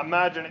Covenant, I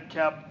imagine it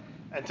kept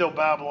until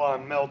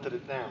Babylon melted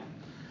it down.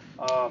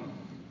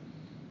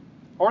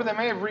 Or they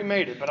may have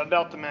remade it, but I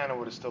doubt the manna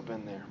would have still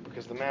been there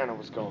because the manna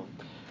was gone.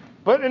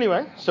 But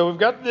anyway, so we've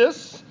got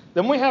this.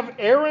 Then we have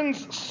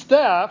Aaron's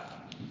staff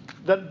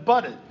that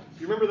budded.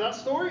 You remember that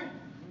story?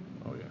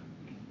 Oh, yeah.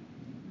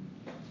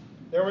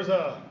 There was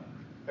a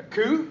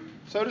coup,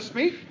 so to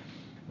speak,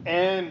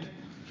 and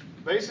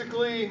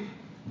basically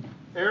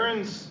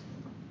Aaron's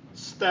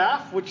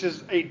staff, which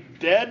is a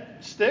dead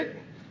stick,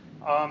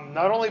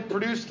 not only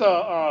produced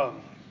a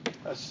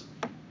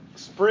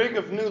sprig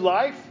of new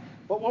life,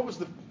 but what was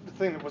the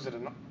thing that was it?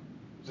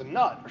 Was a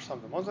nut or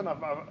something? Wasn't it?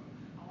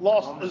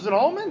 lost. Is it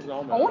almond? It was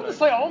almond, I wanted to I think.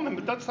 say almond,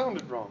 but that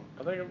sounded wrong.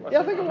 I think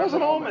it was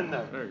an almond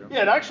though. There you go.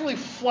 Yeah, it actually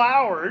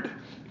flowered,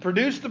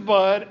 produced a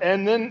bud,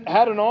 and then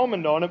had an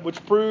almond on it,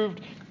 which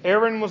proved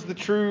Aaron was the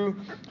true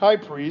high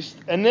priest.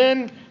 And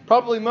then,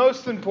 probably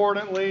most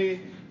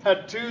importantly,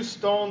 had 2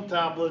 stone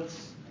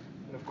tablets.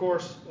 And of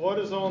course, what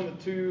is on the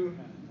 2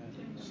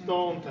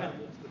 stone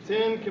tablets? The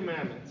 10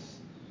 Commandments,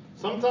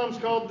 sometimes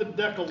called the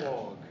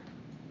Decalogue,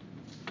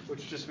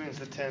 which just means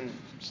the 10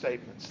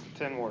 statements, the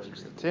 10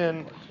 words, the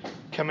 10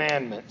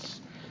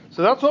 commandments.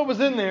 So that's what was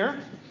in there.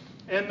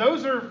 And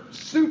those are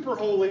super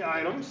holy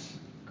items.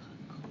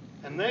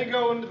 And they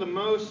go into the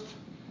most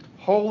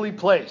holy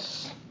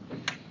place.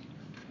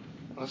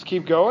 Let's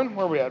keep going.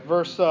 Where are we at?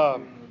 Verse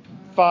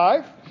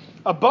 5.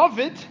 Above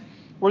it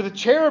were the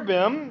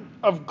cherubim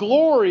of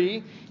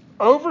glory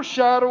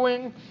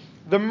overshadowing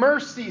the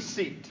mercy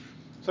seat.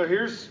 So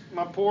here's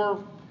my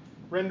poor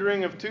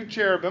rendering of 2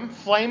 cherubim,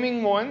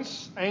 flaming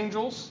ones,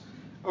 angels,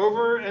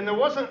 over, and there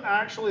wasn't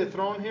actually a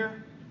throne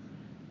here,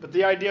 but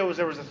the idea was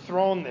there was a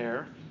throne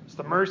there. It's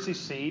the mercy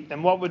seat,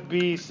 and what would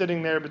be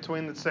sitting there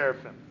between the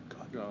seraphim?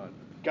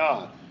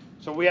 God.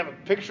 So we have a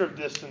picture of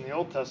this in the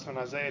Old Testament,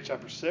 Isaiah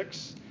chapter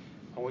 6,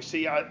 and we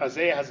see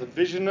Isaiah has a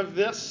vision of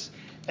this,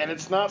 and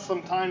it's not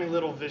some tiny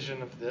little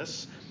vision of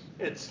this.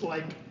 It's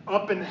like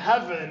up in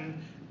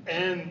heaven,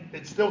 and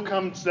it still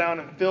comes down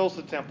and fills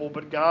the temple,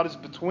 but God is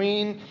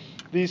between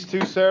these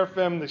 2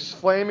 seraphim, these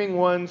flaming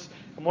ones,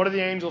 and what are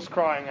the angels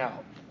crying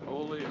out?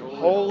 Holy, holy,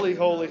 holy,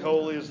 holy,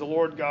 holy is the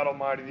Lord God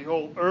Almighty. The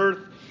whole earth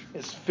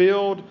is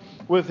filled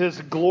with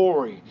His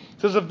glory.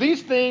 It says, of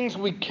these things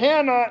we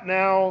cannot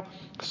now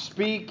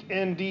speak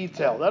in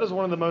detail. That is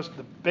one of the most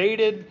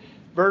debated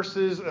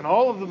verses in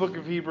all of the book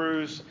of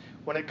Hebrews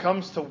when it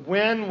comes to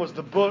when was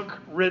the book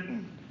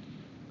written.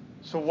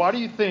 So why do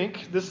you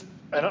think this,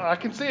 and I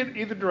can see it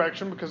either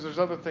direction because there's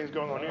other things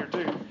going on here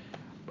too.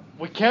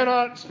 We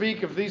cannot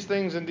speak of these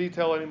things in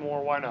detail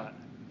anymore. Why not?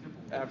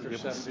 After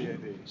 70 AD.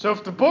 So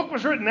if the book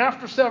was written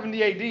after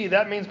 70 AD,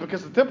 that means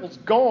because the temple's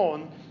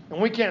gone and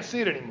we can't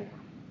see it anymore.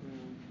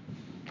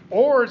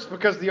 Or it's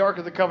because the Ark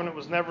of the Covenant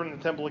was never in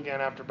the temple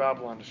again after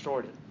Babylon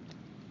destroyed it.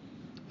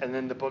 And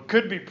then the book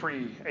could be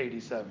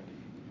pre-AD 70.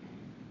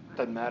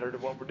 Doesn't matter to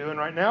what we're doing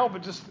right now,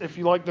 but just if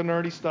you like the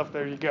nerdy stuff,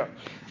 there you go.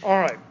 All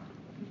right.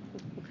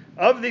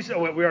 Of these, we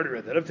already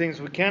read that. Of things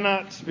we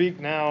cannot speak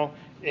now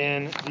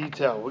in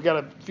detail. We got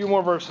a few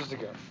more verses to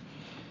go.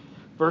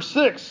 Verse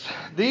 6,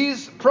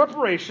 these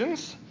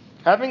preparations,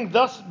 having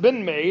thus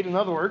been made, in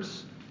other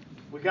words,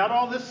 we got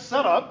all this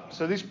set up,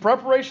 so these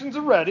preparations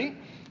are ready.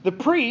 The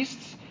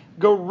priests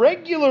go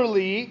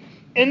regularly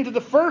into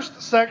the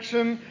first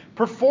section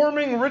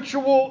performing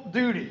ritual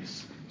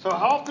duties. So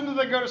how often do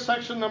they go to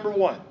section number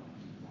 1?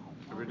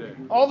 Every day.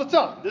 All the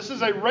time. This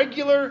is a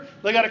regular,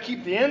 they got to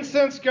keep the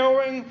incense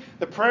going.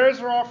 The prayers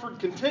are offered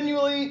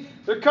continually.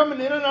 They're coming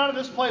in and out of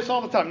this place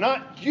all the time.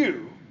 Not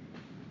you,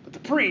 but the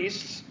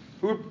priests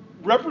who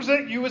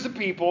represent you as a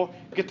people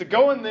get to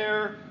go in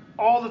there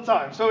all the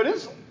time. So it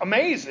is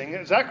amazing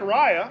that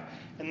Zechariah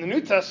in the New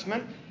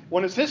Testament,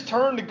 when it's his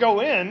turn to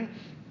go in,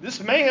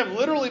 this may have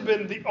literally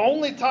been the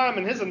only time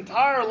in his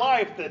entire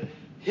life that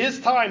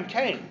his time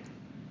came.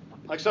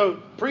 Like,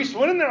 so priests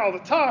went in there all the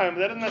time,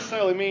 but that doesn't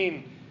necessarily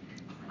mean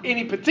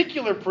any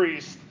particular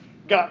priest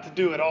got to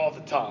do it all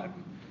the time.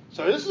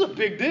 So this is a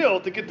big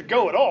deal to get to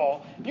go at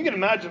all. You can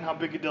imagine how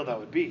big a deal that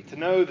would be, to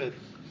know that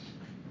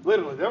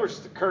literally there was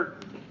just a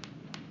curtain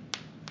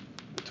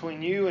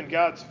between you and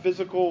God's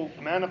physical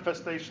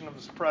manifestation of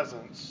His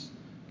presence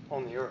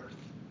on the earth.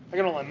 I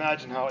can only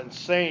imagine how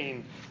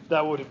insane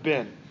that would have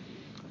been.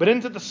 But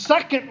into the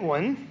second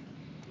one,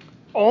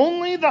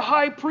 only the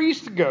high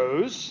priest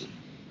goes,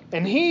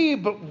 and he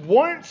but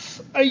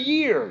once a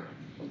year,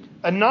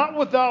 and not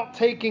without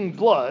taking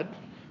blood,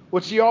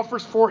 which he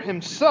offers for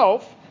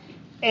himself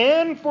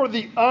and for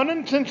the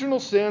unintentional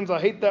sins, I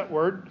hate that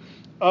word,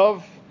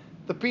 of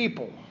the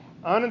people.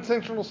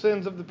 Unintentional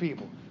sins of the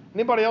people.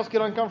 Anybody else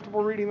get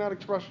uncomfortable reading that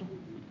expression?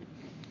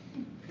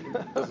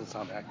 Doesn't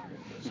sound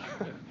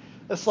accurate.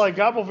 It's like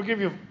God will forgive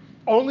you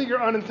only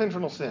your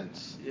unintentional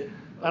sins. Yeah.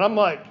 And I'm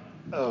like,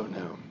 oh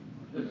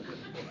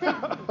no.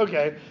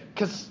 Okay,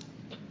 because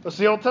that's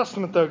the Old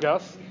Testament though,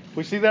 guys.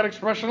 We see that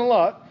expression a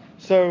lot.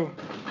 So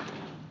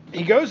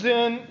he goes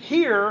in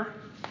here,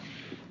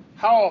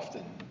 how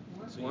often?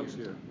 Once a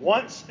year.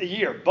 Once a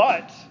year,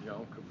 but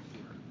Yom Kippur.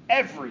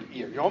 every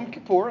year. Yom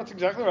Kippur, that's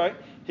exactly right.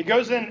 He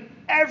goes in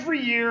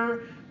every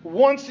year,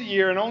 once a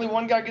year, and only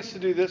one guy gets to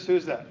do this.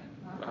 Who's that?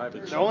 The high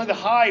priest. So only the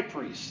high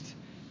priest.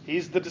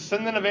 He's the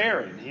descendant of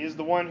Aaron. He is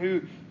the one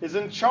who is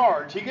in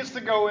charge. He gets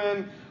to go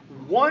in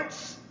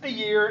once a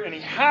year, and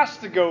he has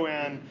to go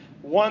in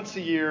once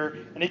a year.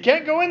 And he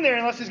can't go in there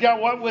unless he's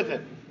got what with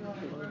him?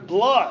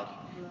 Blood.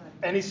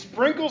 And he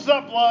sprinkles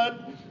that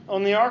blood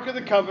on the Ark of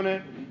the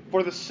Covenant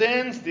for the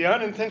sins, the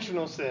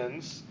unintentional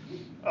sins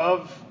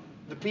of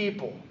the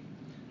people.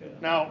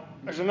 Now,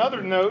 there's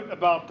another note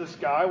about this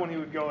guy when he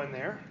would go in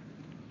there.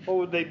 What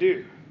would they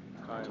do?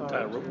 Tie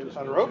a rope to his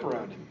Tie a rope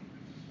around him.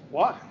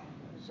 Why?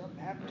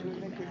 Something happened to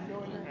him, they couldn't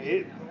go in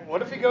there.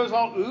 What if he goes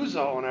all Uzzah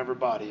on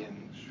everybody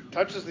and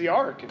touches the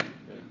ark and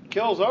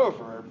kills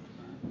over?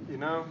 You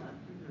know,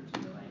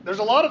 there's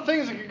a lot of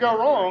things that could go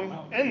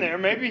wrong in there.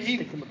 Maybe he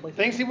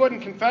thinks he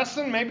wasn't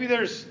confessing. Maybe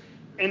there's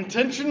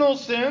intentional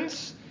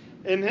sins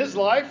in his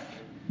life.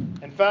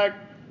 In fact,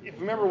 if you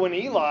remember when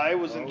Eli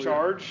was in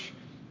charge,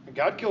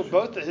 God killed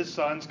both of his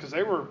sons because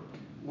they were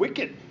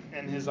wicked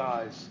in his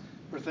eyes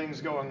for things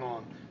going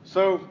on.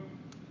 So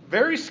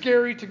very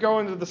scary to go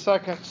into the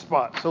second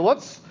spot. So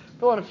let's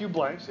fill in a few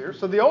blanks here.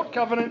 So the Old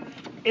Covenant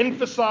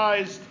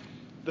emphasized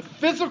the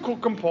physical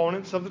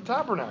components of the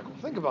tabernacle.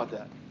 Think about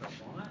that.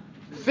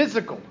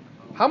 Physical.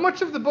 How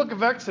much of the book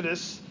of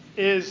Exodus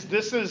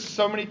is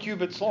so many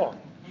cubits long?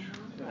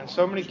 And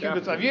so many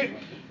cubits.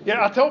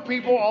 I tell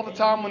people all the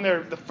time when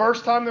the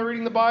first time they're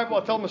reading the Bible,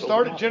 I tell them to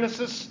start at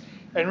Genesis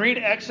and read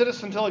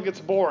Exodus until it gets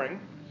boring.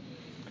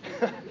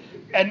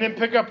 And then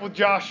pick up with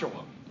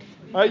Joshua.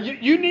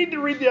 You need to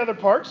read the other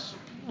parts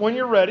when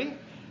you're ready,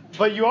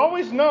 but you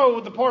always know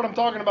the part I'm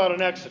talking about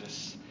in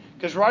Exodus,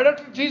 because right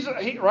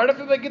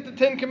after they get the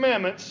 10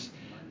 Commandments,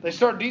 they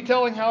start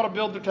detailing how to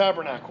build the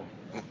tabernacle,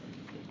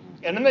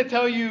 and then they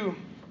tell you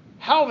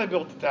how they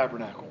built the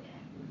tabernacle.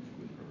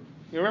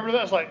 You remember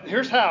that? It's like,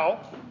 here's how,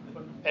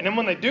 and then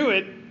when they do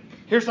it,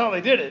 here's how they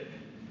did it.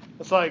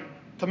 It's like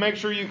to make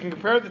sure you can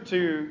compare the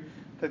two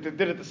that they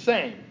did it the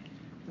same.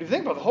 But if you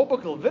think about it, the whole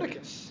book of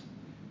Leviticus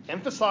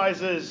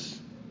emphasizes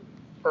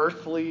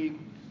earthly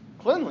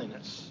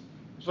cleanliness.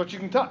 It's what you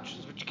can touch.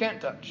 It's what you can't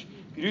touch.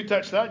 If you do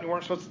touch that and you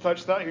weren't supposed to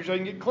touch that, here's how you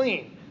can get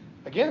clean.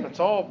 Again, it's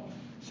all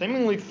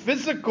seemingly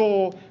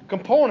physical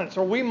components,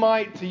 or we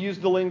might, to use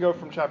the lingo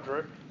from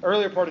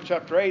earlier part of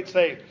chapter 8,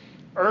 say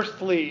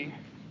earthly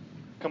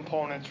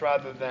components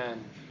rather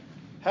than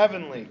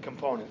heavenly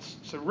components.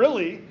 So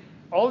really,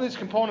 all these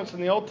components in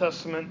the Old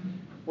Testament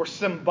were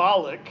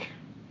symbolic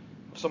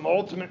of some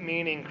ultimate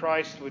meaning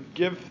Christ would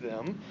give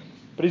them.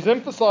 But he's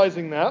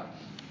emphasizing that.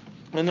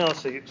 And now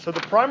let's see. So the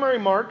primary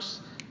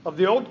marks of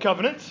the Old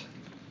Covenant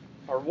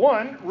are: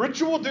 1,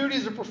 ritual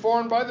duties are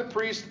performed by the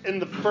priest in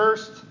the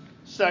first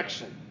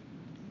section.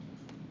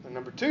 And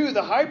number 2,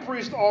 the high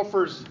priest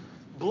offers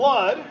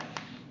blood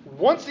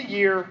once a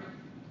year,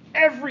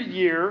 every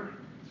year,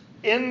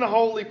 in the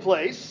holy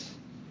place.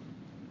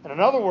 And in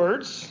other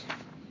words,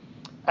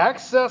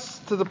 access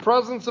to the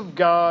presence of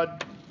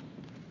God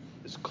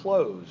is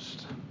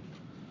closed.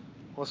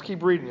 Let's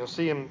keep reading. You'll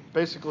see him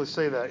basically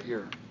say that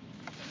here.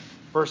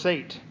 Verse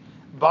 8.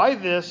 By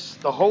this,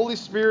 the Holy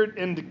Spirit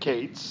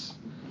indicates,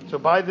 so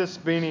by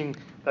this meaning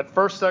that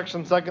first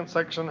section, second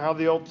section, how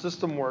the old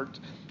system worked,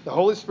 the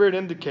Holy Spirit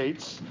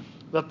indicates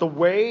that the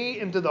way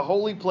into the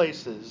holy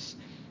places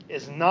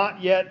is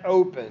not yet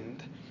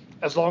opened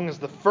as long as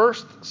the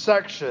first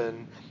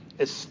section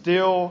is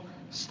still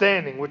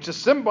standing, which is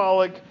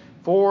symbolic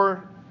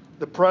for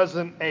the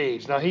present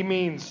age. Now he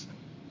means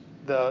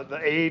the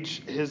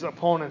age his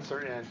opponents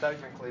are in,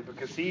 technically,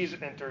 because he's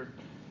entered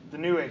the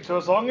new age. So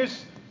as long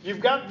as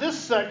you've got this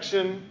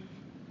section,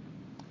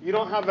 you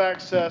don't have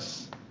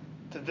access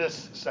to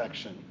this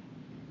section.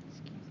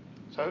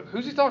 So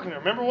who's he talking to?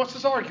 Remember, what's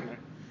his argument?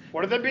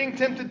 What are they being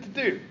tempted to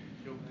do?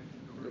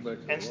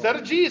 Instead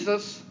of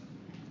Jesus,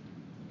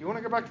 you want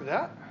to go back to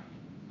that?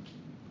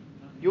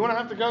 You want to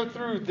have to go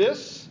through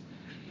this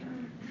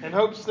in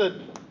hopes that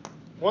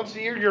once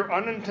a year your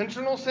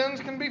unintentional sins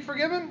can be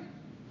forgiven?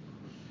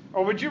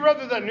 Or would you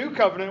rather that new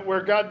covenant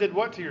where God did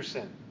what to your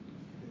sin?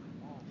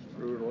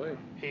 Threw it away.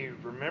 He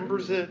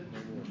remembers it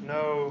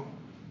no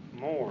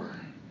more.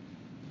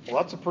 Well,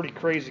 that's a pretty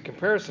crazy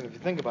comparison if you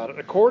think about it.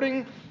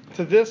 According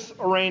to this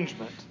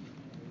arrangement,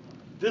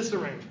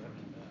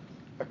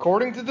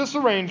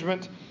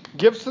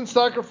 gifts and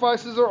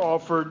sacrifices are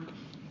offered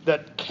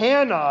that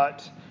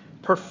cannot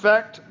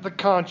perfect the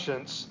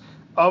conscience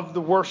of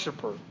the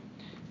worshiper,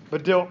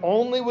 but deal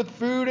only with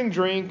food and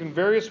drink and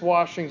various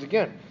washings.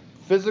 Again,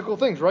 physical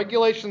things,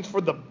 regulations for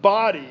the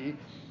body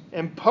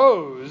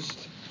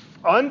imposed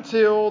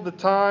until the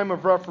time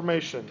of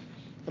Reformation.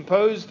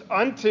 Imposed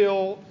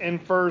until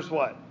infers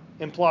what?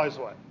 Implies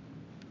what?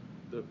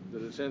 That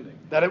it's ending.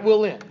 That it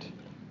will end.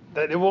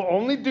 That it will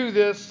only do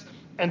this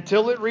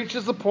until it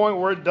reaches the point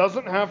where it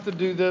doesn't have to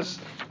do this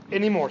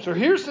anymore. So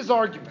here's his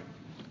argument.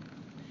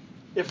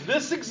 If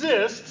this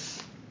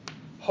exists,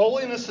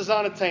 holiness is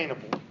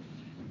unattainable.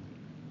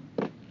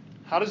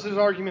 How does his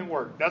argument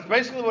work? That's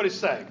basically what he's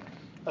saying.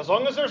 As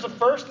long as there's a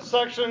first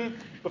section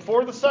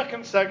before the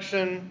second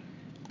section,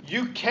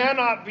 you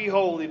cannot be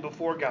holy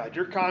before God.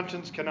 Your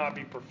conscience cannot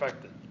be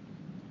perfected.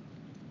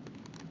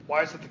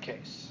 Why is it the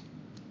case?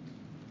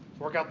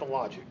 Work out the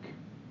logic.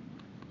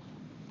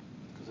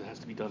 Because it has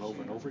to be done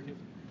over and over again.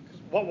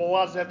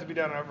 Why does it have to be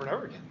done over and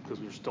over again? Because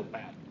we're still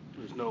bad.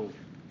 There's no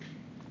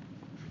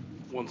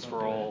once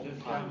for all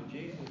time.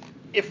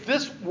 If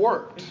this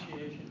worked,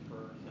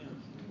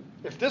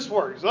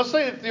 let's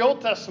say if the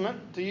Old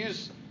Testament, to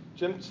use,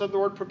 Jim said the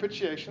word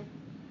propitiation,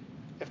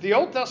 if the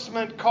Old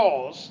Testament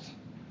caused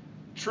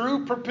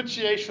true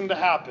propitiation to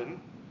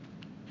happen,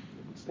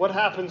 what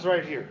happens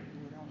right here?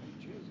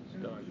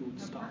 It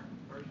would stop.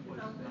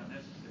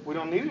 we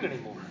don't need it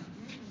anymore.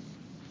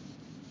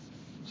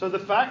 So the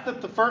fact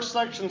that the first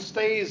section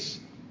stays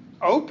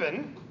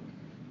open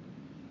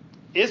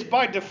is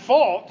by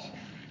default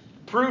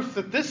proof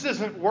that this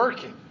isn't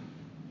working.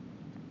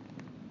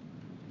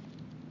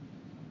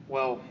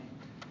 Well,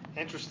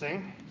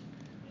 interesting.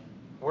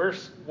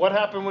 What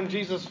happened when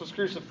Jesus was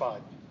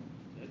crucified?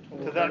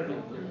 To that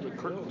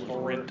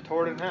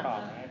tore it in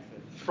half.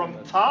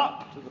 From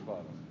top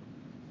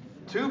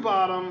to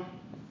bottom,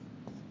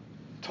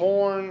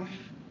 torn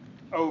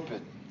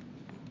open.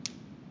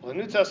 Well, the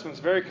New Testament is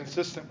very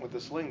consistent with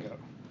this lingo.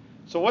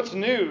 So what's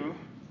new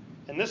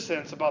in this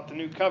sense about the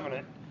new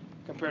covenant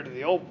compared to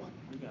the old one?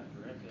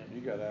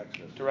 You got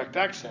access. Direct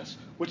access.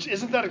 Which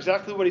isn't that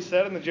exactly what he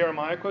said in the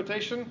Jeremiah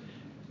quotation?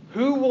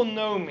 Who will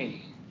know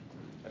me?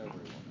 Everyone.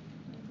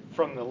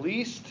 From the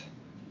least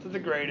to the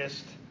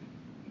greatest,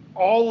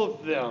 all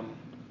of them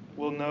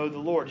will know the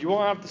Lord. You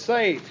won't have to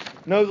say,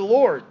 know the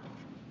Lord.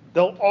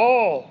 They'll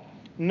all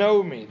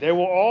know me. They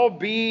will all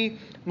be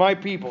my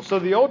people. So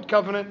the old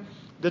covenant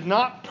did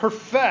not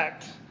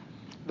perfect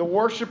the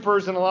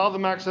worshipers and allow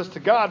them access to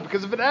God,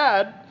 because if it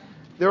had,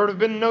 there would have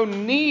been no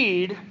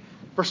need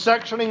for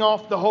sectioning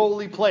off the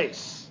holy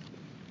place.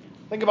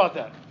 Think about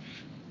that.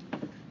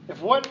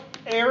 If what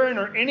Aaron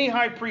or any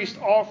high priest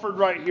offered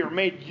right here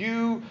made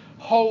you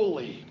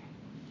holy,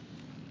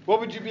 what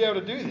would you be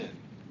able to do then?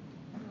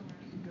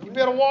 You'd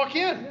be able to walk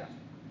in.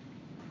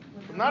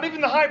 Not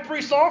even the high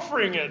priest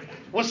offering it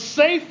was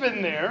safe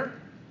in there.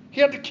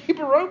 He had to keep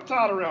a rope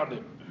tied around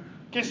him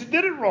in case he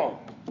did it wrong.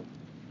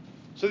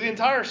 So the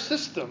entire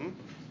system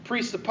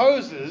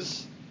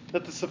presupposes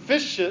that the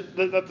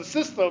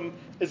system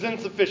is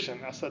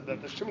insufficient. I said that.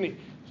 There's too many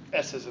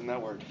S's in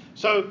that word.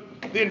 So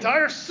the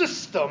entire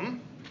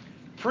system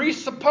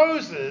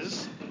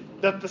presupposes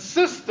that the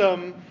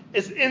system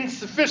is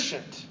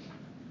insufficient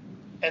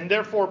and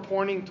therefore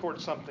pointing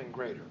towards something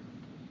greater.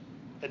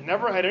 It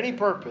never had any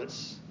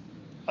purpose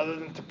other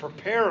than to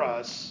prepare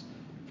us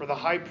for the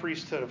high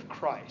priesthood of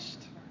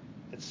Christ.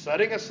 It's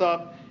setting us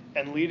up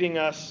and leading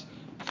us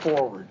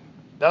forward.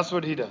 That's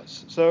what he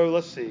does. So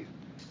let's see.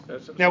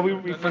 Now we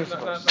finished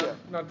the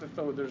Not to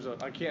throw,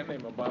 I can't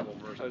name a Bible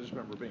verse. I just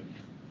remember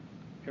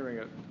hearing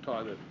it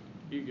taught that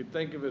you could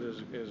think of it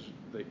as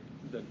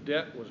the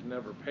debt was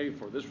never paid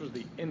for. This was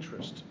the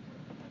interest.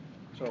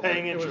 So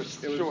paying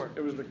interest. Sure.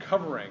 It was the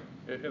covering.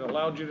 It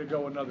allowed you to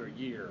go another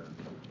year.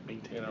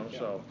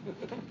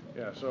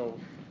 So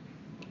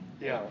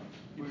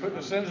you put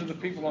the sins of the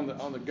people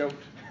on the goat,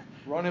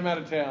 run him out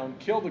of town,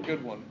 kill the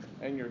good one,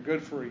 and you're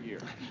good for a year.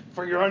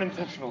 For your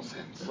unintentional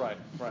sins. Right.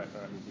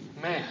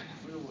 Man.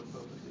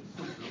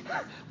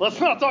 Let's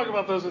not talk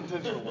about those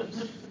intentional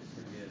ones.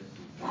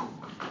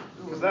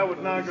 Because that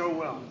would not go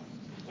well.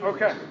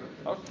 Okay.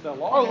 The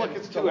law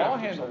it's the law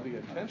handled the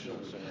intentional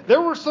sin.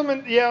 There were some,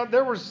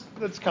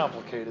 it's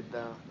complicated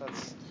though.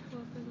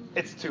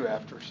 It's 2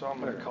 after, so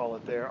I'm going to call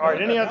it there. All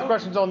right, any other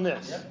questions on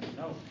this? Yep,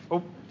 no.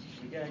 Oh.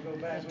 We gotta go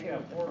back, we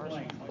got 4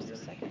 blanks.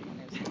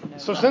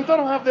 So since I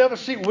don't have the other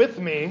sheet with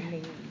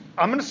me,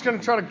 I'm just going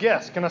to try to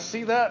guess. Can I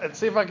see that and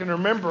see if I can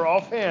remember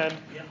offhand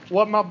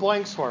what my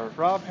blanks were?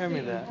 Rob, hand me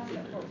that.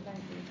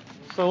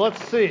 So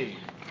let's see.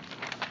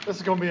 This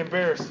is going to be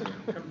embarrassing.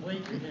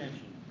 Complete redemption.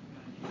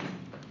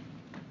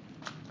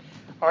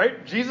 All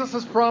right, Jesus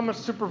has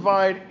promised to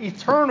provide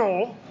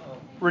eternal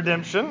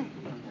redemption.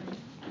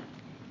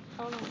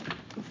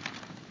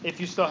 If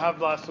you still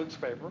have last week's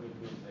paper.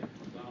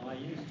 Well, I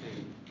used to.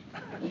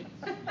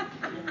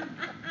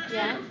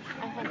 Yeah,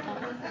 I had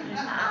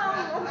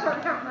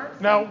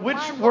that. Now,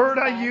 which word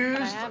I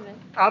used,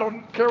 I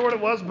don't care what it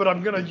was, but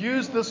I'm going to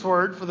use this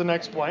word for the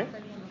next blank.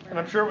 And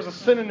I'm sure it was a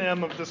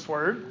synonym of this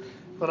word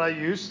that I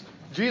used.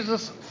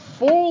 Jesus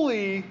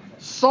fully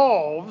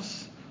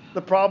solves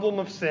the problem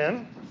of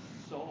sin.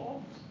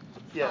 Solves?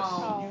 Yes.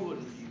 You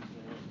wouldn't use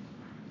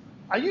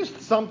I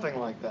used something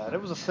like that. It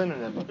was a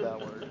synonym of that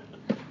word.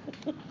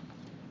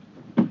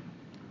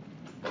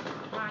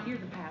 Ron, you're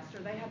the pastor.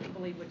 They have to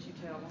believe what you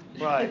tell them.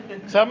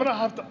 Right. So I'm going to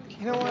have to,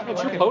 you know what?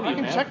 I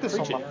can check this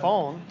on my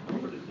phone.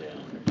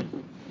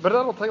 But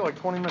that'll take like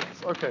 20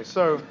 minutes. Okay,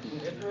 so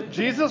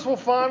Jesus will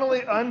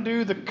finally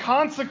undo the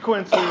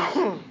consequences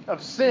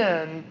of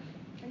sin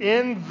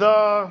in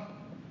the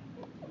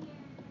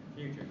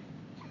Future.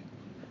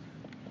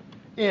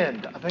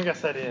 end. I think I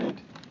said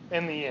end.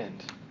 In the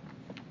end.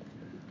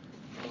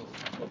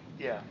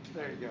 Yeah,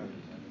 there you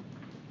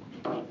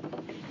go.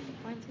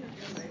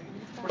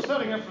 We're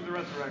setting up for the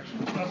resurrection.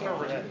 That's where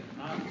we're headed.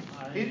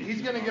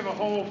 He's going to give a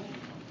whole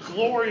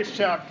glorious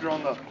chapter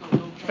on the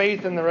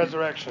faith in the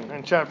resurrection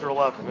in chapter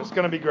 11. It's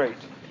going to be great.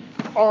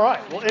 All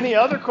right. Well, any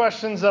other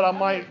questions that I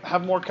might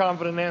have more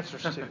confident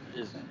answers to?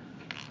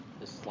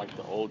 It's like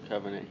the old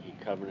covenant, he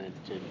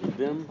covenanted with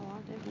them.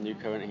 The new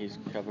covenant, he's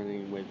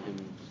covenanting with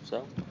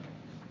himself.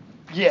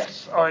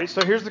 Yes. All right.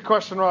 So here's the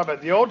question,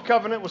 Robert. The old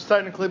covenant was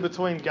technically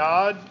between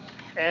God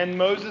and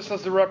Moses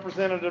as the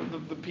representative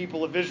of the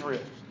people of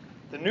Israel.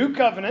 The new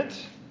covenant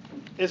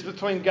is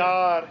between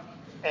God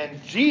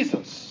and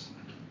Jesus,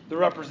 the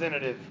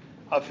representative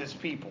of his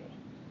people.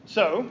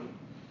 So,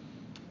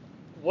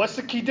 What's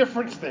the key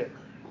difference there?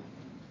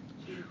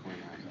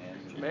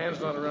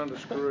 Man's not around to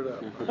screw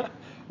it up.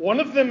 One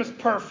of them is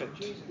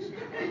perfect.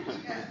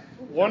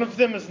 One of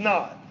them is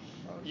not.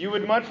 You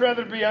would much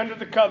rather be under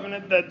the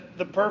covenant that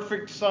the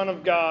perfect Son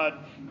of God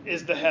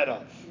is the head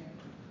of.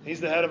 He's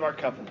the head of our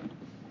covenant,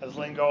 as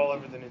Lynn go all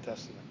over the New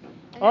Testament.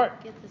 All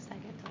right. Get the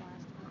second to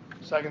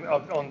last one. Second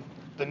on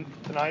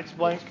tonight's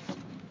blank.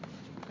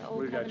 The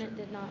old covenant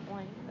did not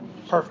blank.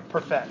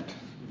 Perfect.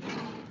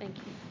 Thank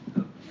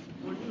you.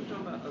 When you were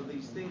talking about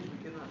these things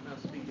we cannot now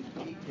speak in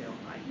detail,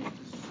 I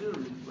just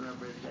assumed when I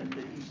read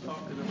that he's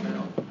talking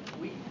about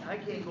I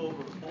can't go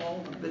over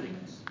all the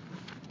benefits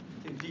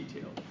in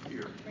detail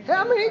here.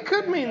 Yeah, I mean, he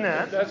could mean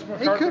that. That's He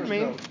MacArthur's could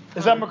mean. note.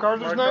 Is that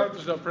MacArthur's note?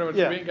 MacArthur's note, pretty much.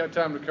 Yeah. We ain't got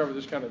time to cover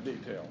this kind of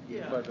detail.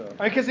 Yeah. But,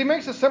 Because he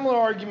makes a similar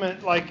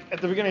argument, like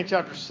at the beginning of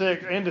chapter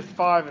 6, end of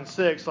 5 and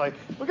 6. Like,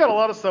 we got a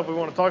lot of stuff we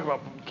want to talk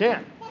about, but we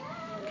can't.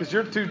 Because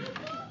you're too,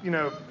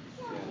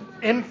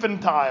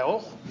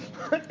 infantile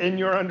in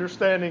your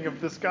understanding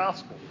of this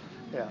gospel.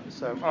 Yeah,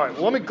 so, all right.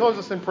 Well, let me close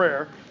this in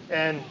prayer.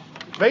 And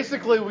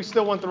basically, we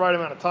still want the right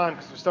amount of time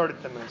because we started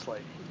 10 minutes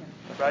late.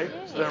 Right?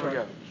 So there we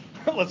go.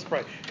 Let's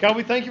pray. God,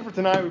 we thank you for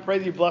tonight. We pray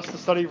that you bless the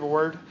study of your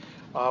word.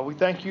 We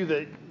thank you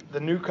that the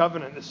new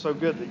covenant is so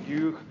good that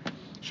you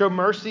show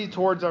mercy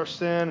towards our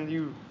sin and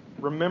you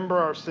remember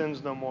our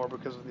sins no more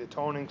because of the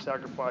atoning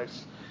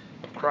sacrifice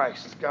of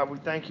Christ. God, we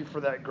thank you for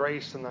that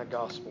grace and that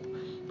gospel.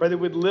 Pray that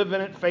we'd live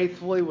in it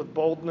faithfully with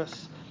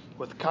boldness,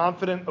 with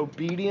confident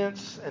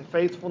obedience and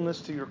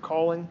faithfulness to your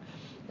calling.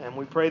 And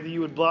we pray that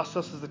you would bless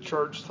us as a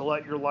church to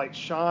let your light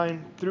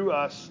shine through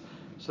us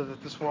so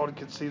that this world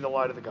could see the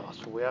light of the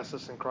gospel. We ask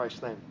this in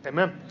Christ's name.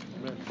 Amen.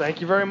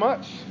 Thank you very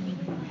much.